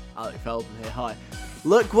Radio. Alec Feldman here. Hi.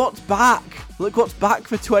 Look what's back. Look what's back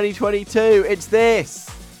for 2022. It's this.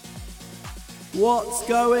 What's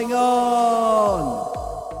going on?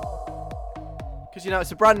 Because, you know,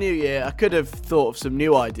 it's a brand new year. I could have thought of some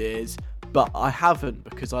new ideas, but I haven't,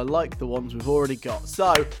 because I like the ones we've already got.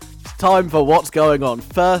 So, it's time for What's Going On.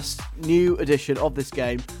 First new edition of this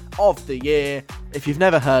game of the year. If you've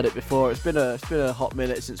never heard it before, it's been a hot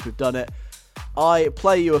minute since we've done it. I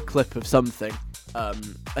play you a clip of something, a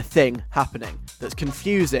thing happening that's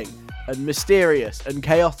confusing and mysterious and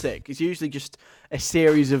chaotic. It's usually just a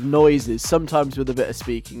series of noises, sometimes with a bit of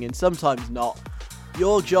speaking and sometimes not.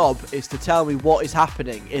 Your job is to tell me what is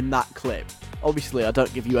happening in that clip. Obviously, I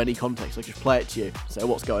don't give you any context, I just play it to you, say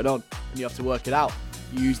what's going on, and you have to work it out.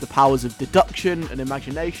 You use the powers of deduction and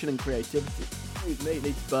imagination and creativity. Excuse me,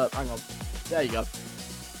 need to burp, hang on. There you go.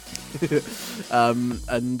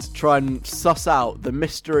 And try and suss out the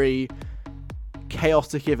mystery,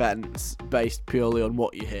 chaotic events based purely on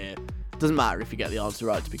what you hear. Doesn't matter if you get the answer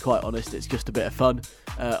right, to be quite honest, it's just a bit of fun.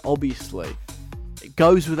 Obviously, it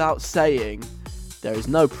goes without saying, there is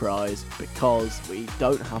no prize because we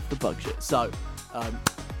don't have the budget. So,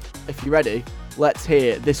 if you're ready, let's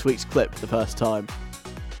hear this week's clip for the first time.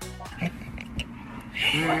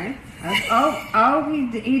 He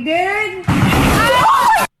did?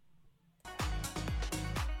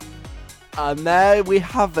 And there we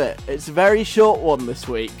have it. It's a very short one this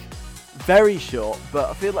week. Very short, but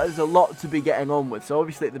I feel like there's a lot to be getting on with. So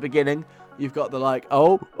obviously at the beginning, you've got the like,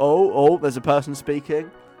 oh, there's a person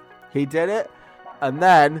speaking. He did it. And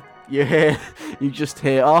then you just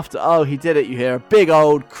hear after, oh, he did it, you hear a big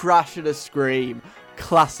old crash and a scream.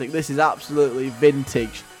 Classic. This is absolutely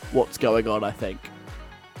vintage What's Going On, I think.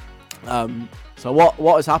 So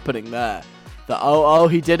what is happening there? That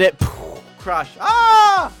he did it. Crash.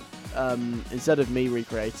 Ah! Instead of me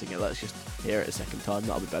recreating it, let's just hear it a second time.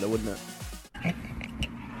 That'll be better, wouldn't it?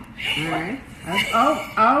 Alright.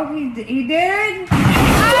 He did.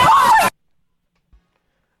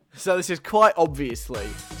 So this is quite obviously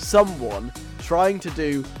someone trying to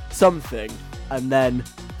do something and then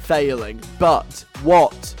failing. But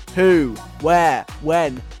what, who, where,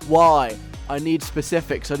 when, why? I need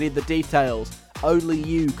specifics. I need the details. Only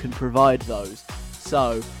you can provide those.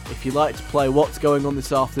 So, if you'd like to play What's Going On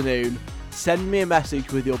this afternoon, send me a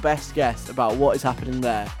message with your best guess about what is happening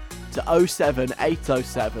there to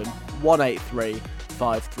 07807 183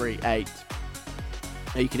 538.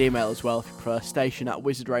 You can email as well if you prefer,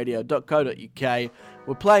 station@wizardradio.co.uk.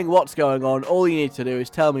 We're playing What's Going On. All you need to do is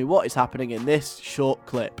tell me what is happening in this short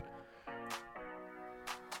clip.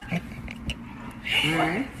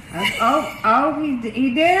 Alright.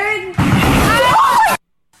 He did.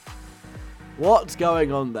 What's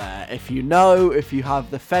going on there? If you know, if you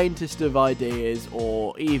have the faintest of ideas,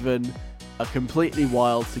 or even a completely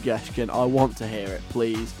wild suggestion, I want to hear it,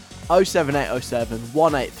 please. 07807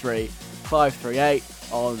 183 538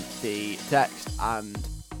 on the text and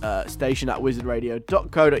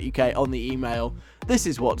station@wizardradio.co.uk on the email. This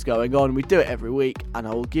is What's Going On. We do it every week, and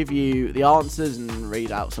I will give you the answers and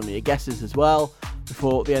read out some of your guesses as well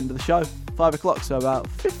before the end of the show. 5 o'clock, so about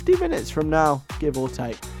 50 minutes from now, give or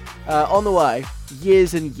take. On the way,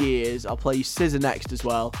 years and years. I'll play you Scissor next as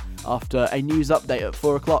well, after a news update at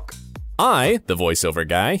 4 o'clock. I, the voiceover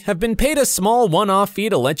guy, have been paid a small one-off fee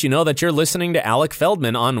to let you know that you're listening to Alec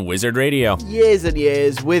Feldman on Wizard Radio. Years and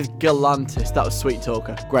years with Galantis. That was Sweet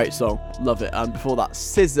Talker. Great song. Love it. And before that,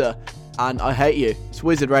 Scissor and I Hate You. It's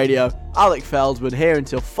Wizard Radio. Alec Feldman here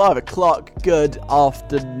until 5 o'clock. Good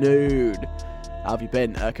afternoon. How have you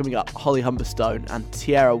been? Coming up, Holly Humberstone and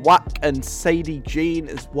Tierra Whack and Sadie Jean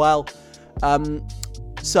as well.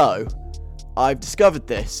 So, I've discovered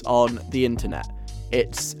this on the internet.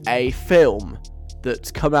 It's a film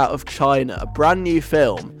that's come out of China, a brand new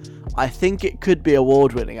film. I think it could be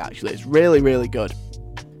award-winning, actually. It's really, really good.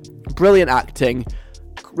 Brilliant acting,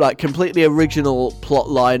 like completely original plot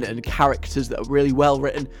line and characters that are really well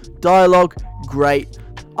written. Dialogue, great.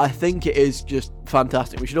 I think it is just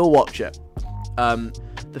fantastic. We should all watch it.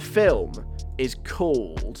 The film is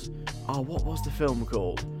called... what was the film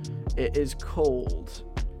called? It is called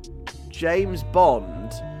James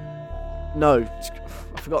Bond. No,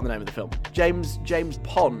 I forgot the name of the film. James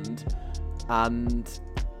Pond, and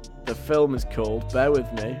the film is called, bear with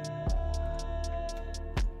me.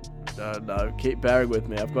 No, keep bearing with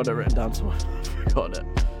me. I've got it written down somewhere. I've forgotten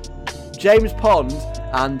it. James Pond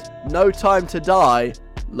and No Time to Die,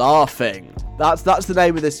 Laughing. That's the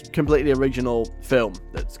name of this completely original film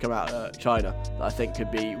that's come out of China that I think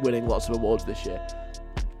could be winning lots of awards this year.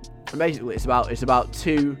 And basically, it's about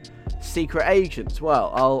two secret agents.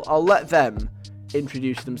 Well, I'll let them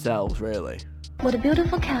introduce themselves, really. What a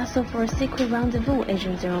beautiful castle for a secret rendezvous,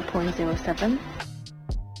 Agent 0.07.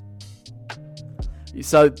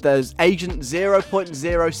 So there's Agent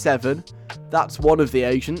 0.07. That's one of the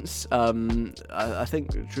agents. I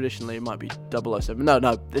think traditionally it might be 007. No,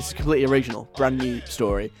 this is completely original. Brand new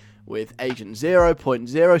story with Agent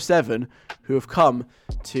 0.07 who have come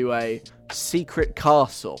to a secret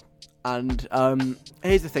castle. And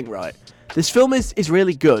here's the thing, right? This film is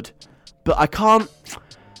really good, but I can't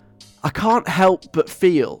help but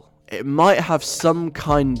feel it might have some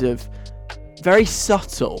kind of very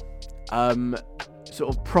subtle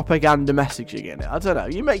sort of propaganda messaging in it. I don't know.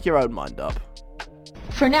 You make your own mind up.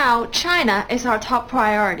 For now, China is our top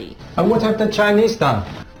priority. And what have the Chinese done?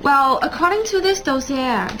 Well, according to this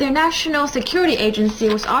dossier, their National Security Agency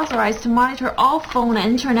was authorized to monitor all phone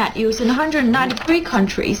and internet use in 193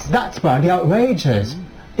 countries. That's bloody outrageous.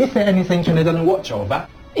 Is there anything China doesn't watch over?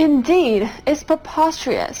 Indeed, it's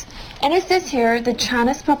preposterous. And it says here that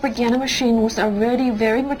China's propaganda machine was already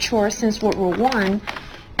very mature since World War I,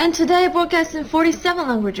 and today broadcasts in 47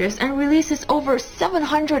 languages and releases over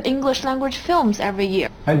 700 English language films every year.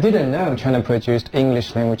 I didn't know China produced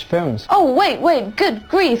English language films. Oh, wait, good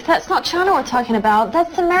grief. That's not China we're talking about.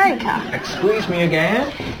 That's America. Excuse me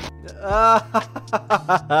again?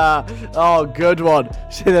 Oh, good one.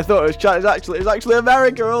 See, they thought it was China. It was actually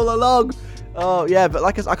America all along. Oh, yeah, but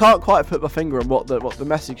like I can't quite put my finger on what the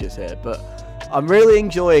message is here, but I'm really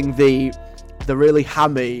enjoying the really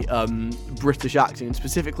hammy British acting, and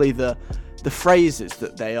specifically the phrases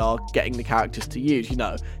that they are getting the characters to use. You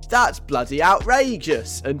know, that's bloody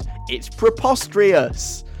outrageous, and it's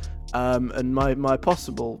preposterous. And my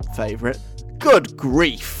possible favourite, good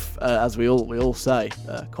grief, as we all say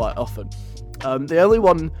quite often. The only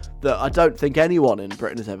one that I don't think anyone in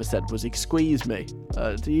Britain has ever said was "excuse me."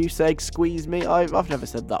 Do you say "excuse me"? I've never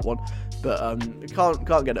said that one, but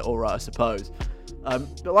can't get it all right, I suppose.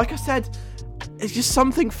 But like I said, it's just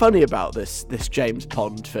something funny about this James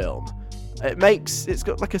Pond film. It's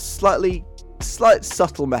got like a slight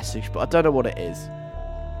subtle message, but I don't know what it is.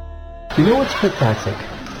 You know what's pathetic?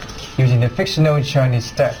 Using the fictional Chinese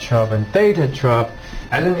stat trap and data trap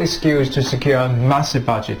as an excuse to secure a massive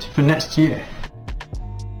budget for next year.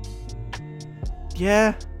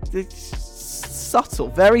 Yeah, it's subtle,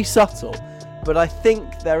 very subtle, but I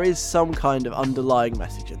think there is some kind of underlying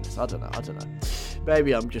message in this. I don't know.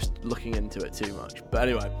 Maybe I'm just looking into it too much. But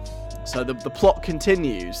anyway, so the plot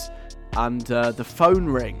continues, and the phone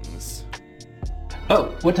rings.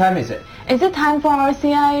 Oh, what time is it? Is it time for our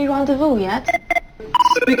CIA rendezvous yet?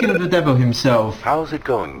 Speaking of the devil himself. How's it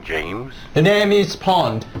going, James? The name is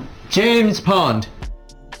Pond. James Pond.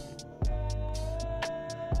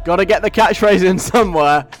 Gotta get the catchphrase in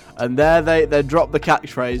somewhere, and there they drop the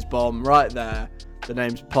catchphrase bomb right there. The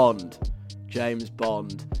name's Pond. James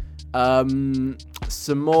Bond.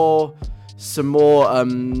 Some more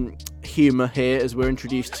humour here as we're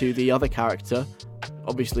introduced to the other character.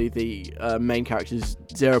 Obviously, the main character is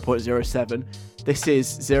 0.07. This is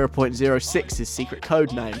 0.06's secret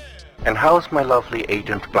code name. And how's my lovely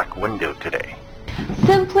Agent Black Widow today?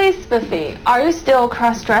 Simply spiffy. Are you still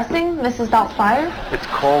cross-dressing, Mrs. Doubtfire? It's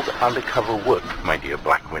called undercover work, my dear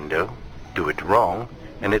Black Widow. Do it wrong,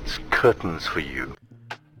 and it's curtains for you.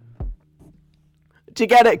 Do you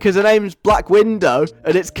get it? Because her name's Black Widow,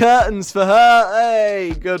 and it's curtains for her.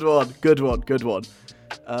 Hey, good one.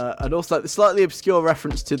 And also like the slightly obscure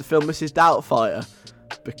reference to the film Mrs. Doubtfire,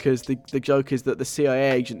 because the joke is that the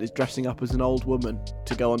CIA agent is dressing up as an old woman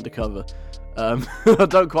to go undercover. I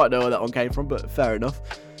don't quite know where that one came from, but fair enough.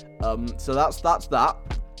 So that's that.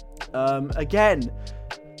 Again,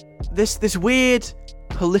 this weird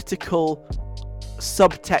political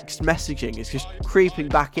subtext messaging is just creeping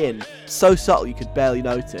back in, so subtle you could barely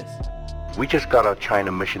notice. We just got our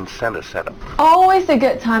China Mission Center set up. Always a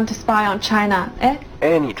good time to spy on China, eh?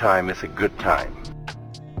 Any time is a good time.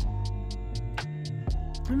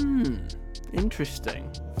 Interesting.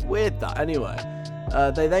 Weird that. Anyway,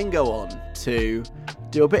 they then go on to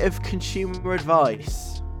do a bit of consumer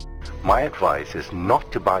advice. My advice is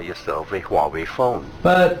not to buy yourself a Huawei phone.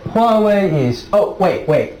 But Huawei is... Oh,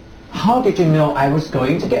 wait. How did you know I was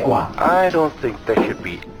going to get one? I don't think there should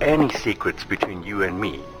be any secrets between you and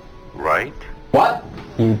me, right? What?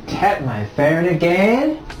 You tapped my phone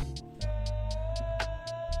again?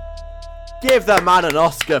 Give the man an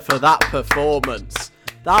Oscar for that performance.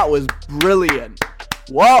 That was brilliant.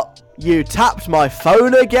 What? You tapped my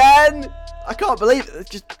phone again? I can't believe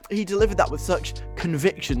it. He delivered that with such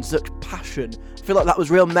conviction, such passion. I feel like that was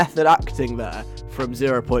real method acting there from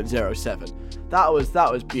 0.07. That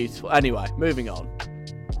was beautiful. Anyway, moving on.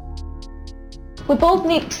 We both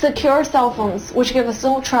need secure cell phones, which give us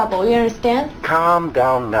no trouble, you understand? Calm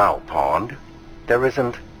down now, Pond. There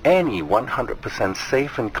isn't any 100%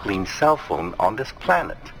 safe and clean cell phone on this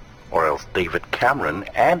planet, or else David Cameron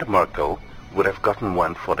and Merkel would have gotten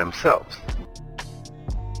one for themselves.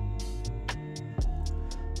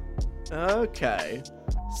 Okay,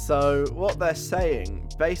 so what they're saying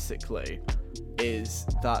basically is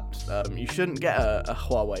that you shouldn't get a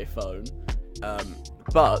Huawei phone,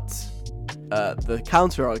 but the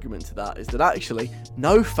counter argument to that is that actually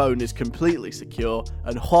no phone is completely secure,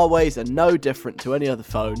 and Huawei's are no different to any other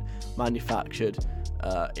phone manufactured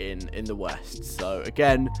in the West. So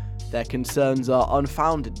again, their concerns are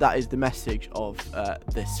unfounded. That is the message of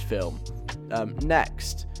this film.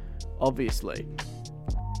 Next, obviously,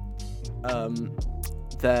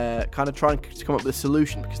 they're kind of trying to come up with a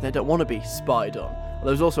solution because they don't want to be spied on. Well,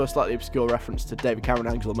 there was also a slightly obscure reference to David Cameron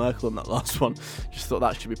and Angela Merkel in that last one. Just thought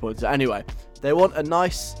that should be pointed out. Anyway, they want a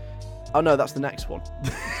nice... Oh no, that's the next one.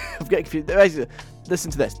 I'm getting confused. Basically,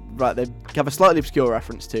 listen to this. Right, they have a slightly obscure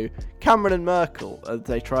reference to Cameron and Merkel as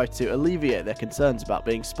they try to alleviate their concerns about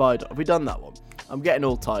being spied on. Have we done that one? I'm getting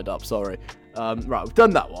all tied up, sorry. Right, we've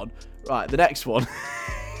done that one. Right, the next one.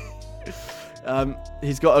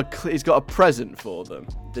 He's got a present for them.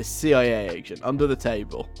 This CIA agent under the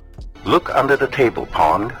table. Look under the table,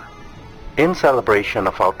 Pond. In celebration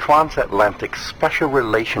of our transatlantic special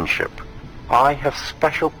relationship, I have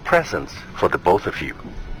special presents for the both of you.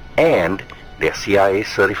 And they're CIA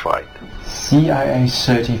certified. CIA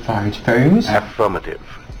certified phones? Affirmative.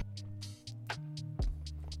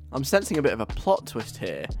 I'm sensing a bit of a plot twist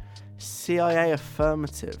here. CIA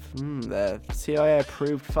affirmative. They're CIA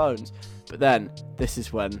approved phones. But then this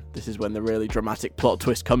is when the really dramatic plot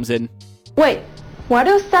twist comes in. Wait, Why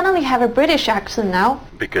do you suddenly have a British accent now?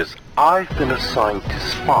 Because I've been assigned to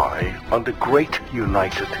spy on the great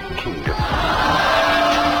United Kingdom.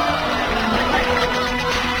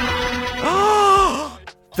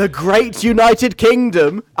 The Great United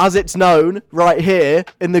Kingdom, as it's known, right here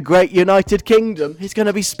in the Great United Kingdom, is going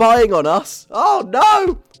to be spying on us. Oh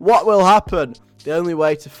no! What will happen? The only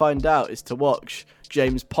way to find out is to watch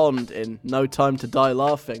James Pond in No Time to Die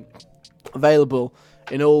Laughing. Available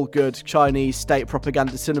in all good Chinese state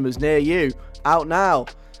propaganda cinemas near you. Out now.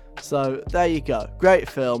 So, there you go. Great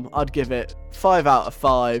film. I'd give it 5 out of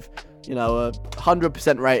 5. You know, a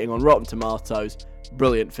 100% rating on Rotten Tomatoes.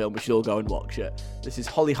 Brilliant film. We should all go and watch it. This is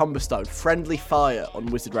Holly Humberstone, Friendly Fire on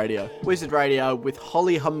Wizard Radio. Wizard Radio with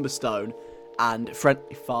Holly Humberstone and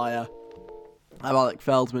Friendly Fire. I'm Alec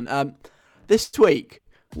Feldman. This week,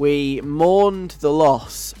 we mourned the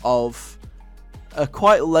loss of a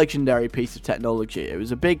quite legendary piece of technology. It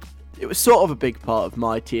was sort of a big part of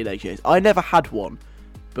my teenage years. I never had one,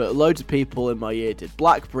 but loads of people in my year did.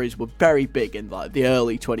 Blackberries were very big in like the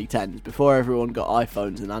early 2010s, before everyone got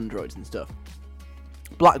iPhones and Androids and stuff.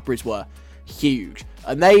 Blackberries were huge,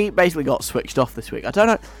 and they basically got switched off this week. I don't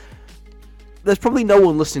know. There's probably no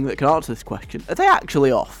one listening that can answer this question. Are they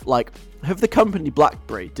actually off? Like, have the company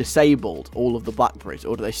BlackBerry disabled all of the Blackberries,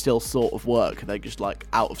 or do they still sort of work? Are they just, like,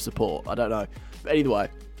 out of support? I don't know. But anyway,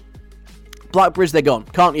 Blackberries, they're gone.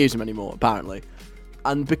 Can't use them anymore, apparently.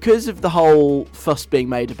 And because of the whole fuss being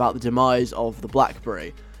made about the demise of the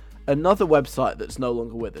BlackBerry, another website that's no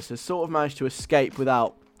longer with us has sort of managed to escape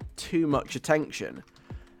without too much attention.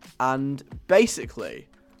 And basically,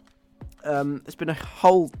 there's been a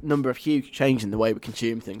whole number of huge changes in the way we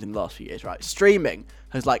consume things in the last few years, right? Streaming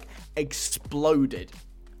has, like, exploded.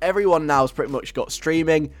 Everyone now has pretty much got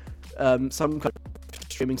streaming, some kind of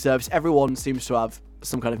streaming service. Everyone seems to have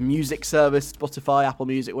some kind of music service, Spotify, Apple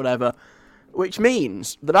Music, whatever, which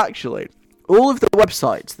means that actually all of the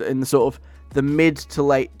websites that in the sort of the mid to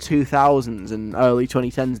late 2000s and early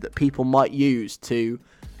 2010s that people might use to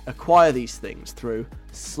acquire these things through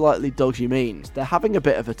slightly dodgy means, they're having a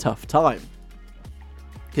bit of a tough time.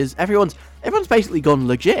 Because everyone's basically gone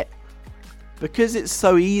legit. Because it's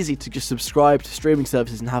so easy to just subscribe to streaming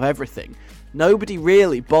services and have everything, nobody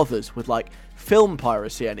really bothers with, like, film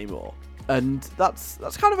piracy anymore. And that's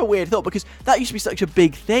kind of a weird thought, because that used to be such a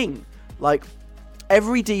big thing. Like,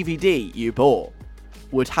 every DVD you bought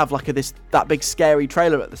would have, like, that big scary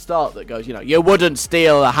trailer at the start that goes, you know, you wouldn't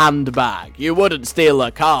steal a handbag, you wouldn't steal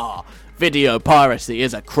a car, video piracy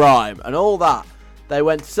is a crime, and all that. They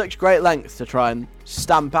went to such great lengths to try and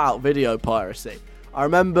stamp out video piracy. I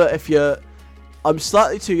remember, I'm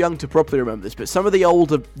slightly too young to properly remember this, but some of the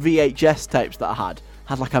older VHS tapes that I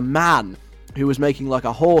had like a man who was making like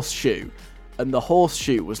a horseshoe, and the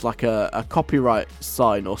horseshoe was like a copyright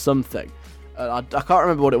sign or something. I can't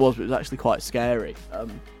remember what it was, but it was actually quite scary.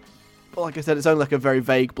 But like I said, it's only like a very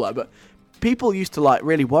vague blur, but people used to like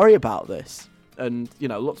really worry about this, and you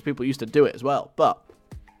know, lots of people used to do it as well. But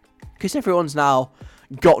because everyone's now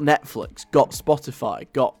got Netflix, got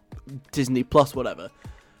Spotify, got Disney Plus, whatever,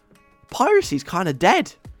 piracy's kind of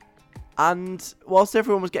dead. And whilst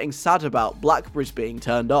everyone was getting sad about Blackberries being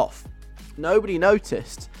turned off, nobody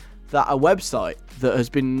noticed that a website that has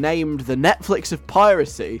been named the Netflix of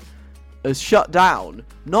piracy has shut down,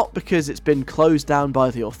 not because it's been closed down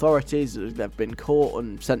by the authorities, they've been caught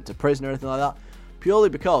and sent to prison or anything like that, purely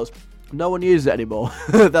because no one uses it anymore.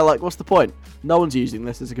 They're like, what's the point? No one's using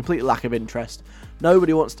this, there's a complete lack of interest.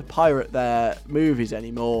 Nobody wants to pirate their movies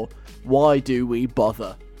anymore. Why do we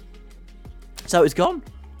bother? So it's gone.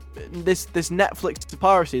 This Netflix to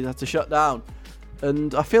piracy has to shut down.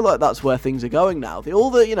 And I feel like that's where things are going now.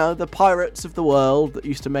 The pirates of the world that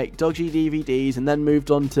used to make dodgy DVDs and then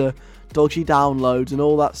moved on to dodgy downloads and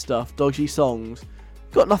all that stuff, dodgy songs,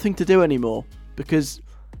 got nothing to do anymore. Because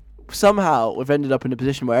somehow we've ended up in a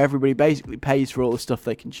position where everybody basically pays for all the stuff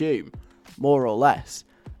they consume, more or less.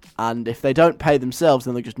 And if they don't pay themselves,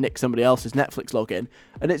 then they just nick somebody else's Netflix login,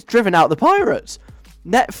 and it's driven out the pirates.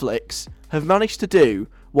 Netflix have managed to do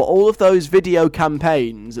what all of those video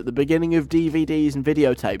campaigns at the beginning of DVDs and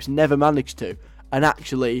videotapes never managed to, and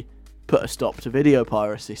actually put a stop to video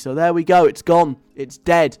piracy. So there we go, it's gone, it's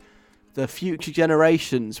dead. The future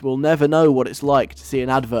generations will never know what it's like to see an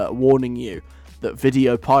advert warning you that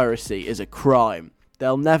video piracy is a crime.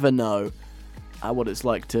 They'll never know what it's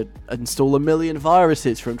like to install 1 million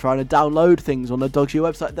viruses from trying to download things on a dodgy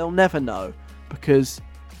website. They'll never know, because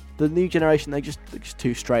the new generation, they're just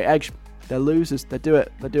too straight edge. They're losers. They do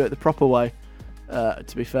it the proper way.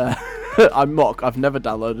 To be fair, I've never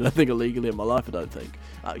downloaded anything illegally in my life, I don't think.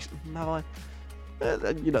 Actually, have I?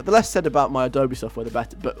 the less said about my Adobe software, the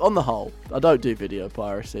better. But on the whole, I don't do video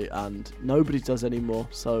piracy, and nobody does anymore.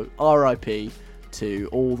 So RIP to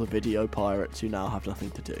all the video pirates who now have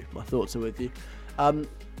nothing to do. My thoughts are with you.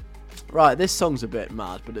 Right, this song's a bit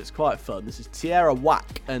mad, but it's quite fun. This is Tierra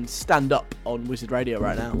Whack and Stand Up on Wizard Radio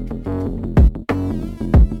right now.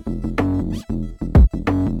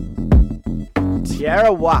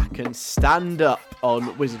 Tierra Whack and Stand Up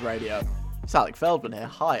on Wizard Radio. It's Alec Feldman here.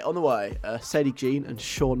 Hi, on the way, Sadie Jean and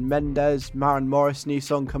Shawn Mendes, Maren Morris, new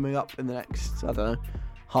song coming up in the next, I don't know,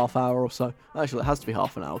 half hour or so. Actually, it has to be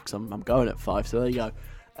half an hour because I'm going at 5, so there you go.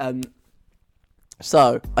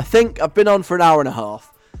 So, I think I've been on for an hour and a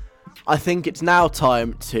half. I think it's now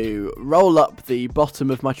time to roll up the bottom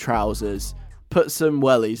of my trousers, put some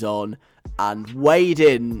wellies on, and wade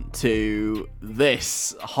into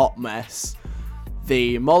this hot mess.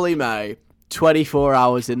 The Molly May 24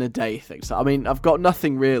 hours in a day thing. So, I mean, I've got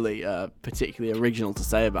nothing really particularly original to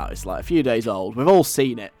say about it. It's like a few days old. We've all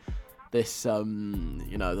seen it. This, the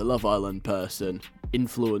Love Island person,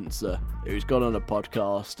 influencer, who's gone on a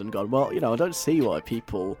podcast and gone, well, I don't see why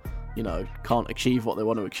people, can't achieve what they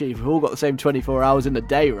want to achieve. We've all got the same 24 hours in a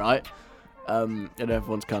day, right? And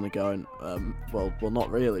everyone's kind of going, well, not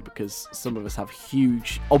really, because some of us have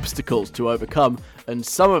huge obstacles to overcome, and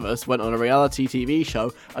some of us went on a reality TV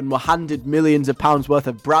show and were handed millions of pounds worth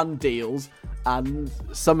of brand deals, and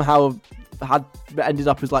somehow ended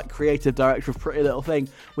up as like creative director of Pretty Little Thing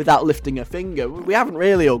without lifting a finger. We haven't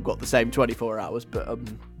really all got the same 24 hours, but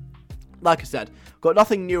like I said, got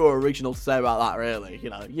nothing new or original to say about that, really.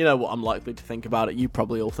 You know what I'm likely to think about it. You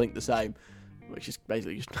probably all think the same, which is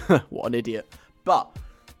basically just what an idiot. But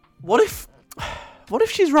what if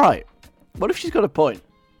she's right? What if she's got a point?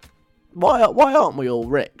 Why aren't we all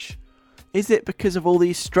rich? Is it because of all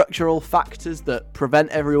these structural factors that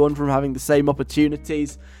prevent everyone from having the same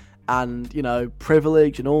opportunities and,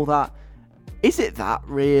 privilege and all that? Is it that,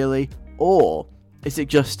 really? Or is it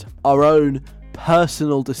just our own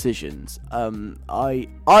personal decisions? I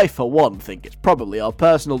for one think it's probably our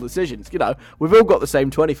personal decisions. We've all got the same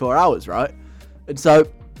 24 hours, right? And so,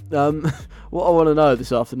 what I want to know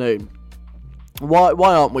this afternoon, why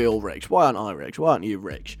aren't we all rich? Why aren't I rich? Why aren't you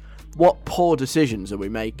rich? What poor decisions are we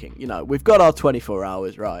making? We've got our 24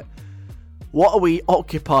 hours, right? What are we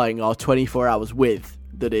occupying our 24 hours with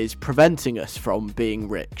that is preventing us from being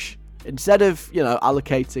rich? Instead of,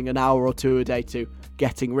 allocating an hour or two a day to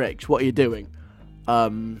getting rich, what are you doing?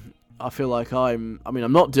 I feel like I'm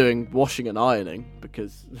not doing washing and ironing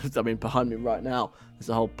because, behind me right now, there's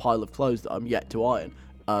a whole pile of clothes that I'm yet to iron.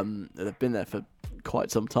 They've been there for quite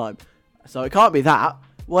some time. So it can't be that.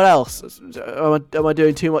 What else? Am I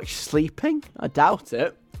doing too much sleeping? I doubt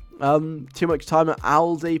it. Too much time at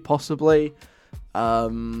Aldi, possibly.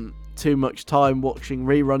 Too much time watching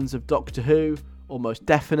reruns of Doctor Who, almost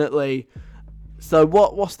definitely. So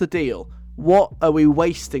what's the deal? What are we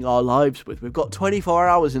wasting our lives with? We've got 24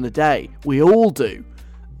 hours in a day. We all do.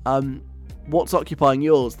 What's occupying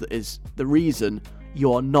yours that is the reason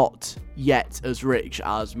you're not yet as rich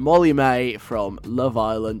as Molly May from Love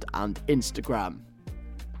Island and Instagram?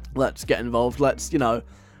 Let's get involved.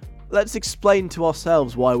 Let's explain to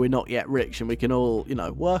ourselves why we're not yet rich, and we can all,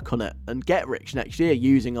 work on it and get rich next year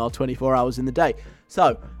using our 24 hours in the day.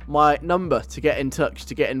 So, my number to get in touch,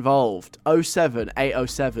 to get involved,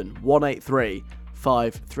 07807 183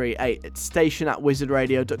 538. It's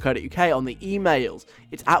station@wizardradio.co.uk on the emails.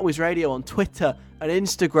 It's @wizradio on Twitter and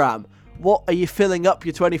Instagram. What are you filling up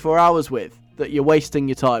your 24 hours with that you're wasting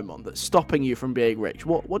your time on, that's stopping you from being rich?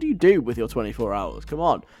 What do you do with your 24 hours? Come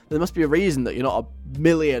on. There must be a reason that you're not a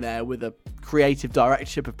millionaire with a creative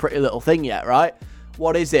directorship of Pretty Little Thing yet, right?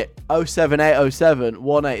 What is it? 07807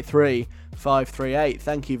 183 538.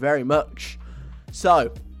 Thank you very much.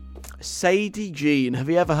 So, Sadie Jean. Have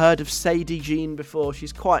you ever heard of Sadie Jean before?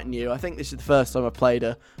 She's quite new. I think this is the first time I've played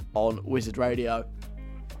her on Wizard Radio.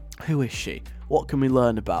 Who is she? What can we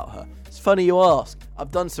learn about her? It's funny you ask.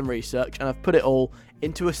 I've done some research and I've put it all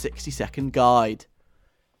into a 60-second guide.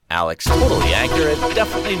 Alex, totally accurate,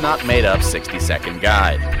 definitely not made up 60-second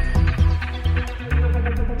guide.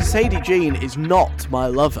 Sadie Jean is not my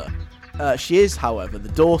lover. She is, however, the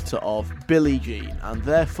daughter of Billie Jean, and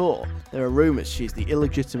therefore there are rumours she's the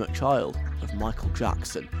illegitimate child of Michael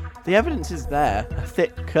Jackson. The evidence is there, her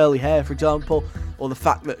thick curly hair for example, or the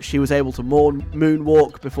fact that she was able to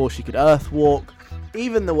moonwalk before she could earthwalk,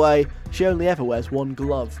 even the way she only ever wears one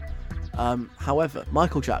glove. However,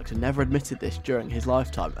 Michael Jackson never admitted this during his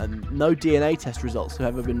lifetime, and no DNA test results have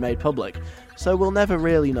ever been made public, so we'll never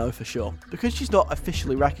really know for sure, because she's not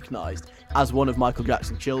officially recognised as one of Michael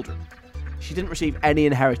Jackson's children. she didn't receive any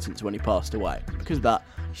inheritance when he passed away. Because of that,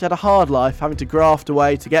 she had a hard life, having to graft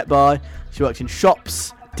away to get by. She worked in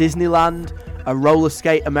shops, Disneyland, a roller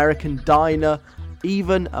skate American diner,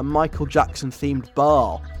 even a Michael Jackson-themed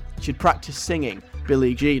bar. She'd practiced singing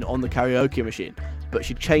Billie Jean on the karaoke machine, but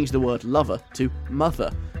she'd changed the word lover to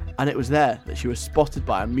mother. And it was there that she was spotted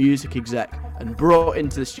by a music exec and brought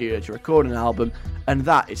into the studio to record an album, and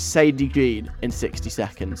that is Sadie Jean in 60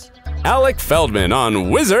 seconds. Alec Feldman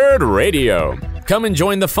on Wizard Radio. Come and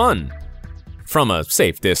join the fun from a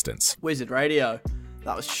safe distance. Wizard Radio.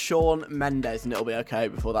 That was Shawn Mendes, and It'll Be Okay.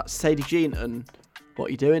 Before that, Sadie Jean and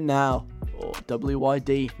What You Doing Now, or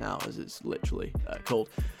WYD now, as it's literally called.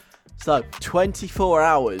 So, 24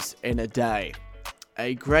 hours in a day.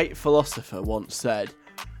 A great philosopher once said,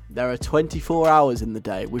 there are 24 hours in the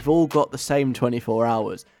day. We've all got the same 24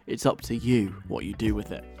 hours. It's up to you what you do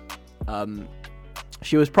with it.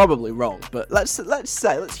 She was probably wrong, but let's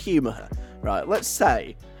humour her, right? Let's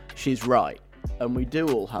say she's right, and we do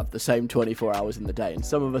all have the same 24 hours in the day, and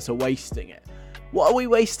some of us are wasting it. What are we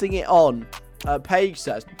wasting it on? Paige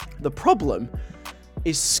says, the problem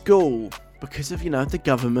is school, because of, the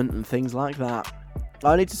government and things like that.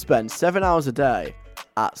 I need to spend 7 hours a day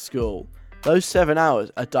at school. Those 7 hours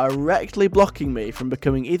are directly blocking me from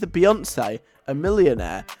becoming either Beyonce, a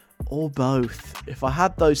millionaire, or both. If I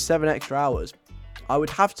had those 7 extra hours, I would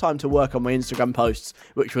have time to work on my Instagram posts,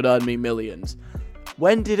 which would earn me millions.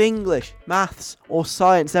 When did English, maths, or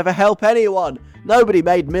science ever help anyone? Nobody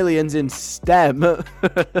made millions in STEM. Ugh,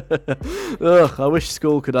 I wish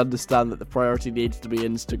school could understand that the priority needs to be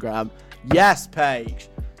Instagram. Yes, Paige,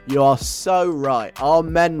 you are so right.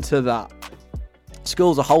 Amen to that.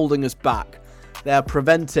 Schools are holding us back. They are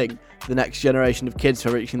preventing the next generation of kids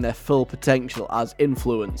from reaching their full potential as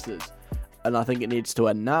influencers. And I think it needs to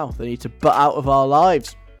end now. They need to butt out of our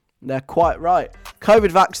lives. They're quite right.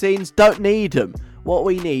 COVID vaccines, don't need them. What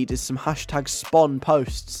we need is some hashtag spawn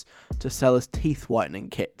posts to sell us teeth whitening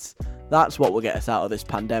kits. That's what will get us out of this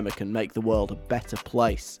pandemic and make the world a better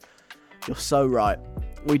place. You're so right.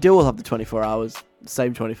 We do all have the 24 hours, the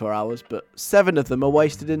same 24 hours, but 7 of them are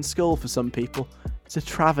wasted in school for some people. It's a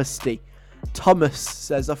travesty. Thomas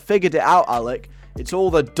says, I figured it out, Alec. It's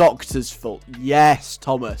all the doctor's fault. Yes,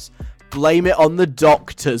 Thomas. Blame it on the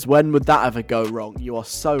doctors. When would that ever go wrong? You are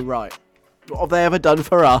so right. What have they ever done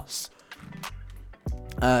for us?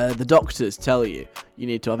 The doctors tell you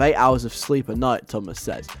need to have 8 hours of sleep a night, Thomas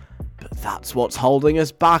says. But that's what's holding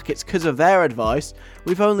us back. It's because of their advice.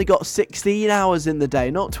 We've only got 16 hours in the day,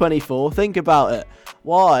 not 24. Think about it.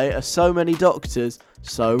 Why are so many doctors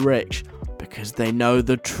so rich? Because they know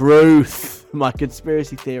the truth. My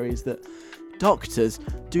conspiracy theory is that doctors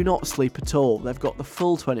do not sleep at all. They've got the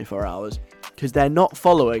full 24 hours because they're not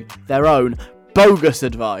following their own bogus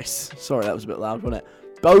advice. Sorry, that was a bit loud, wasn't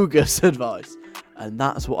it? Bogus advice. And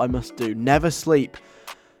that's what I must do. Never sleep.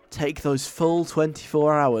 Take those full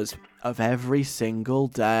 24 hours of every single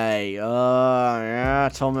day. Oh, yeah,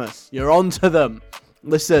 Thomas. You're onto them.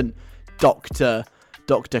 Listen, Dr.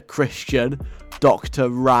 Christian, Dr.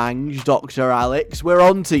 Range, Dr. Alex, we're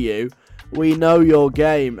onto you. We know your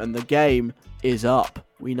game, and the game is up.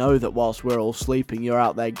 We know that whilst we're all sleeping, you're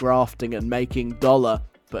out there grafting and making dollar.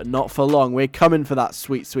 But not for long. We're coming for that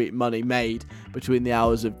sweet, sweet money made between the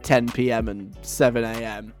hours of 10 p.m. and 7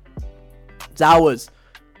 a.m. It's ours.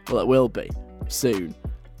 Well, it will be soon.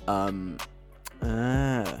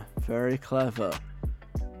 Very clever.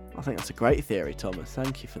 I think that's a great theory, Thomas.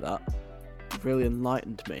 Thank you for that. You've really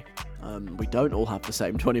enlightened me. We don't all have the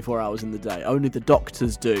same 24 hours in the day. Only the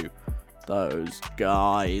doctors do. Those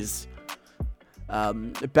guys.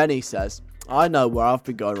 Benny says, I know where I've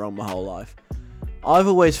been going wrong my whole life. I've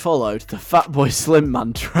always followed the Fatboy Slim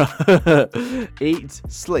mantra. Eat,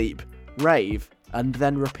 sleep, rave, and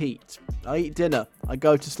then repeat. I eat dinner, I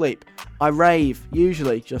go to sleep, I rave,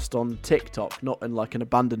 usually just on TikTok, not in like an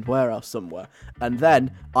abandoned warehouse somewhere. And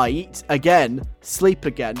then I eat again, sleep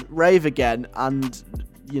again, rave again, and,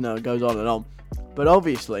 it goes on and on. But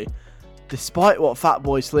obviously, despite what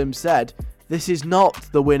Fatboy Slim said, this is not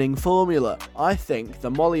the winning formula. I think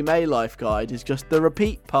the Molly May Life Guide is just the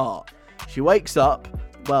repeat part. She wakes up,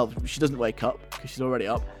 well, she doesn't wake up because she's already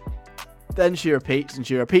up. Then she repeats and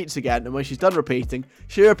she repeats again. And when she's done repeating,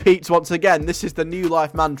 she repeats once again. This is the new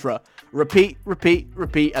life mantra. Repeat, repeat,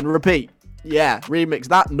 repeat, and repeat. Yeah, remix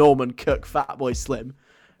that Norman Cook Fatboy Slim.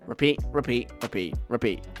 Repeat, repeat, repeat,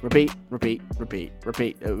 repeat, repeat, repeat, repeat,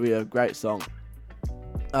 repeat. It would be a great song.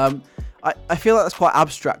 I feel like that's quite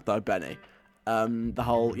abstract though, Benny. The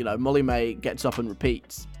whole, Molly May gets up and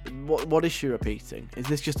repeats. What is she repeating? Is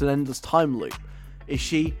this just an endless time loop? Is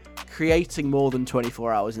she creating more than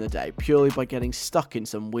 24 hours in a day purely by getting stuck in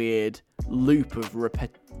some weird loop of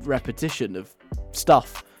repetition of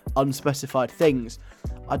stuff, unspecified things.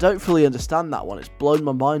 I don't fully understand that one. It's blown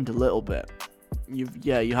my mind a little bit.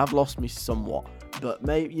 You have lost me somewhat, but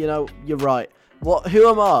maybe, you're right. Who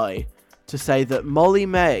am I to say that Molly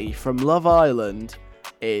May from Love Island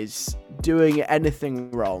is doing anything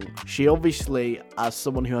wrong? She obviously, as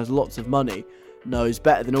someone who has lots of money, knows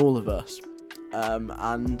better than all of us.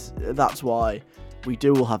 And that's why we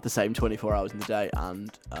do all have the same 24 hours in the day,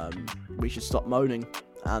 and we should stop moaning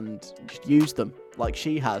and just use them like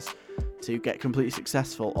she has to get completely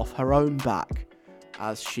successful off her own back,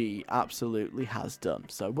 as she absolutely has done.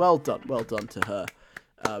 So well done to her.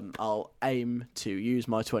 I'll aim to use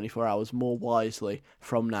my 24 hours more wisely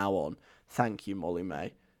from now on. Thank you, Molly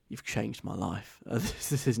May. You've changed my life.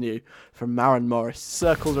 This is new from Maren Morris.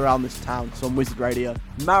 Circles Around This Town. It's on Wizard Radio.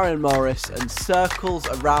 Maren Morris and Circles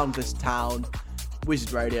Around This Town.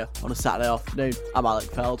 Wizard Radio on a Saturday afternoon. I'm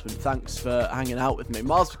Alec Feldman. Thanks for hanging out with me.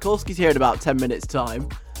 Miles Vikorski's here in about 10 minutes time.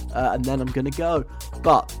 And then I'm going to go.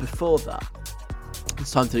 But before that,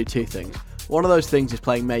 it's time to do two things. One of those things is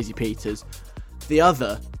playing Maisie Peters. The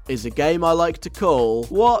other is a game I like to call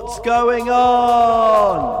What's Going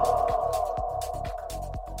On?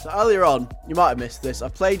 So earlier on, you might have missed this, I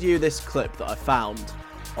played you this clip that I found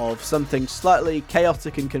of something slightly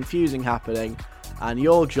chaotic and confusing happening, and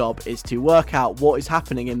your job is to work out what is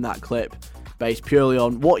happening in that clip based purely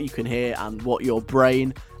on what you can hear and what your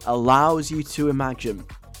brain allows you to imagine.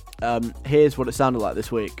 Here's what it sounded like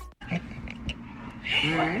this week.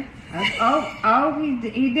 He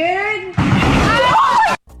did?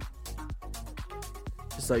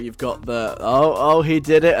 So you've got the, he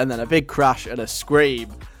did it, and then a big crash and a scream.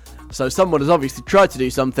 So someone has obviously tried to do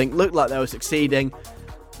something, looked like they were succeeding,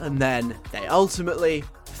 and then they ultimately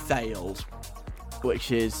failed,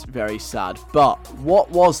 which is very sad. But what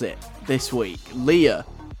was it this week? Leah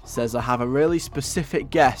says, I have a really specific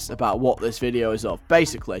guess about what this video is of.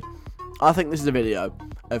 Basically, I think this is a video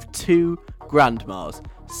of two grandmas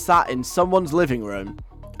sat in someone's living room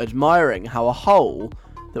admiring how a hole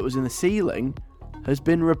that was in the ceiling has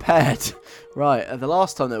been repaired. Right, the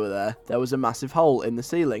last time they were there was a massive hole in the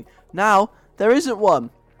ceiling. Now, there isn't one.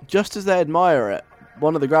 Just as they admire it,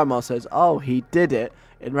 one of the grandmas says, he did it,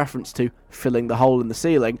 in reference to filling the hole in the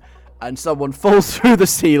ceiling, and someone falls through the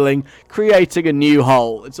ceiling, creating a new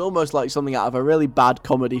hole. It's almost like something out of a really bad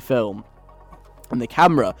comedy film. And the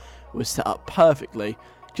camera was set up perfectly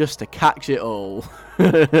just to catch it all.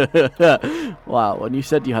 Wow, when you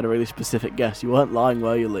said you had a really specific guess, you weren't lying,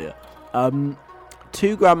 were you, Leah?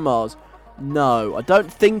 Two grandmas. No, I don't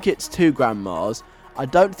think it's two grandmas. I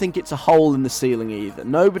don't think it's a hole in the ceiling either.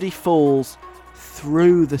 Nobody falls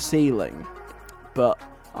through the ceiling. But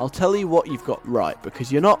I'll tell you what you've got right, because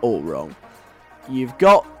you're not all wrong. You've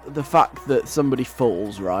got the fact that somebody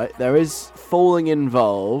falls, right? There is falling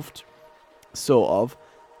involved, sort of,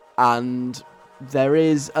 and there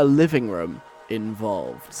is a living room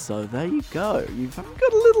involved. So there you go. You've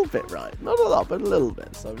got a little bit right. Not a lot, but a little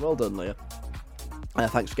bit. So well done, Leah.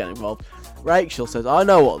 Thanks for getting involved. Rachel says, I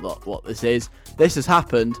know what this is. This has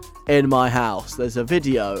happened in my house. There's a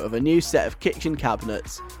video of a new set of kitchen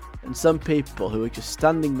cabinets and some people who are just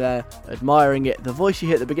standing there admiring it. The voice you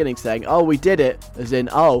hear at the beginning saying, we did it, as in,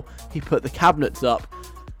 he put the cabinets up.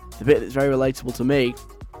 The bit that's very relatable to me,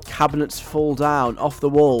 cabinets fall down off the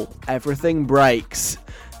wall. Everything breaks.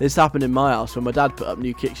 This happened in my house when my dad put up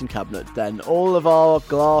new kitchen cabinets. Then all of our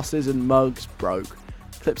glasses and mugs broke.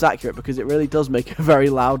 Clip's accurate because it really does make a very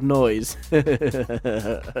loud noise.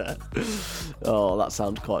 That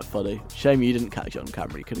sounds quite funny. Shame you didn't catch it on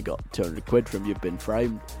camera. You could have got 200 quid from You've Been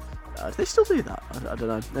Framed. Do they still do that? I don't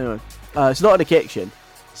know. Anyway, it's not in a kitchen,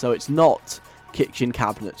 so it's not kitchen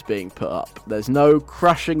cabinets being put up. There's no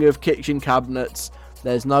crashing of kitchen cabinets.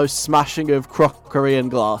 There's no smashing of crockery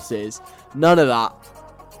and glasses. None of that.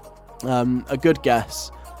 A good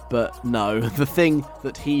guess, but no. The thing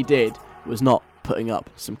that he did was not putting up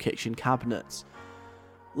some kitchen cabinets.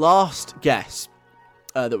 Last guess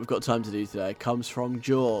that we've got time to do today comes from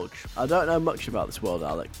George. I don't know much about this world,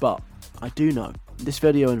 Alec, but I do know this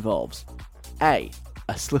video involves A,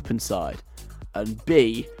 a slip and slide, and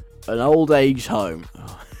B, an old age home.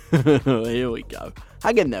 Here we go.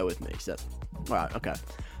 Hang in there with me, he says. Alright, okay.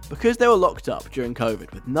 Because they were locked up during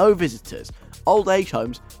COVID with no visitors, old age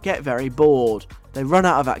homes get very bored. They run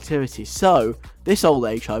out of activities. So, this old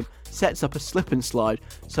age home sets up a slip and slide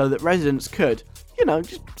so that residents could,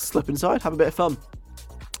 just slip inside, have a bit of fun.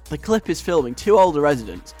 The clip is filming two older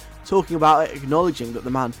residents talking about it, acknowledging that the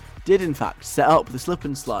man did in fact set up the slip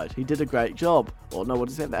and slide. He did a great job. Or no, what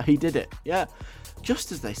is it? He did it. Yeah.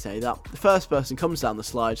 Just as they say that, the first person comes down the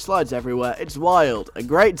slide, slides everywhere. It's wild. A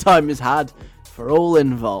great time is had for all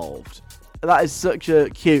involved. That is such a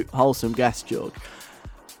cute, wholesome guest, George.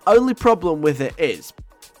 Only problem with it is,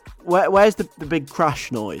 where's the big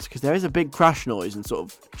crash noise? Because there is a big crash noise and sort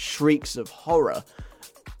of shrieks of horror.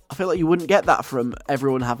 I feel like you wouldn't get that from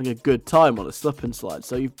everyone having a good time on a slip and slide.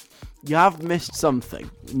 So you have missed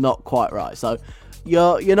something not quite right. So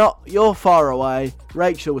you're far away.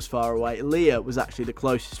 Rachel was far away. Leah was actually the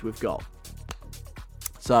closest we've got.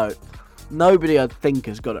 So nobody, I think,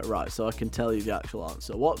 has got it right. So I can tell you the actual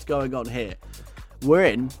answer. What's going on here? We're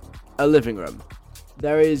in a living room.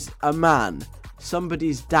 There is a man,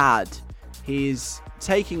 somebody's dad. He's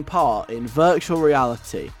taking part in virtual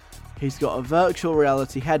reality. He's got a virtual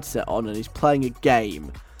reality headset on and he's playing a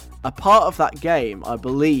game. A part of that game, I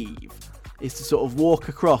believe, is to sort of walk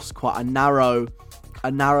across quite a narrow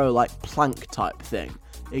like plank type thing.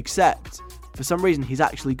 Except, for some reason, he's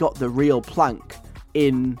actually got the real plank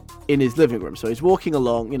in his living room. So he's walking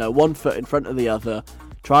along, one foot in front of the other,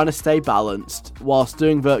 trying to stay balanced whilst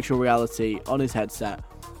doing virtual reality on his headset.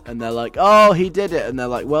 And they're like, oh, he did it. And they're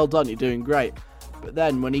like, well done, you're doing great. But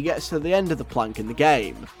then when he gets to the end of the plank in the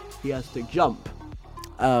game, he has to jump.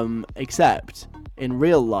 Except in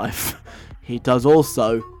real life, he does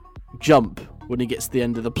also jump when he gets to the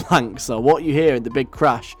end of the plank. So what you hear in the big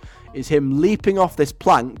crash is him leaping off this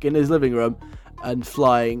plank in his living room and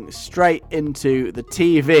flying straight into the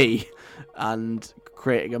TV and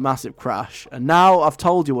creating a massive crash. And now I've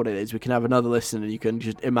told you what it is, we can have another listen and you can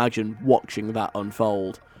just imagine watching that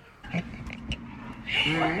unfold.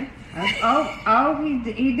 Alright.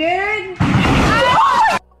 He did?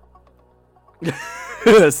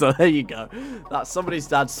 So there you go. That's somebody's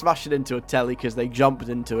dad smashing into a telly because they jumped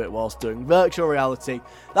into it whilst doing virtual reality.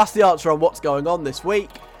 That's the answer on what's going on this week.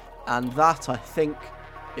 And that, I think,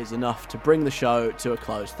 is enough to bring the show to a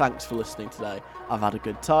close. Thanks for listening today. I've had a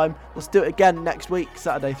good time. Let's do it again next week,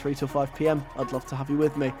 Saturday 3 till 5 p.m. I'd love to have you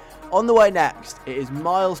with me. On the way next, it is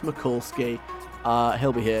Miles Mikulski.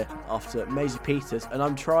 He'll be here after Maisie Peters, and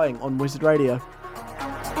I'm trying on Wizard Radio.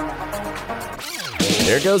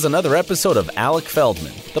 There goes another episode of Alec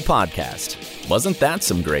Feldman, the podcast. Wasn't that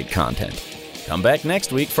some great content? Come back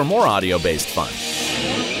next week for more audio-based fun.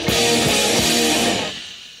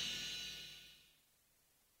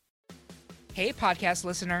 Hey, podcast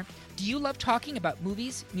listener. Do you love talking about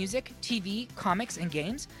movies, music, TV, comics, and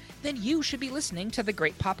games? Then you should be listening to The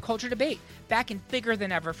Great Pop Culture Debate, back and bigger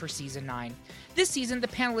than ever for Season 9. This season, the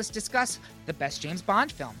panelists discuss the best James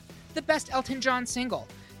Bond film, the best Elton John single,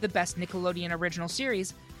 the best Nickelodeon original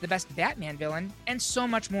series, the best Batman villain, and so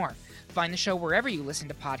much more. Find the show wherever you listen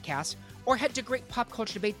to podcasts, or head to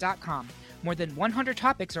greatpopculturedebate.com. More than 100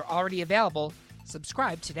 topics are already available.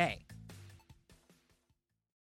 Subscribe today.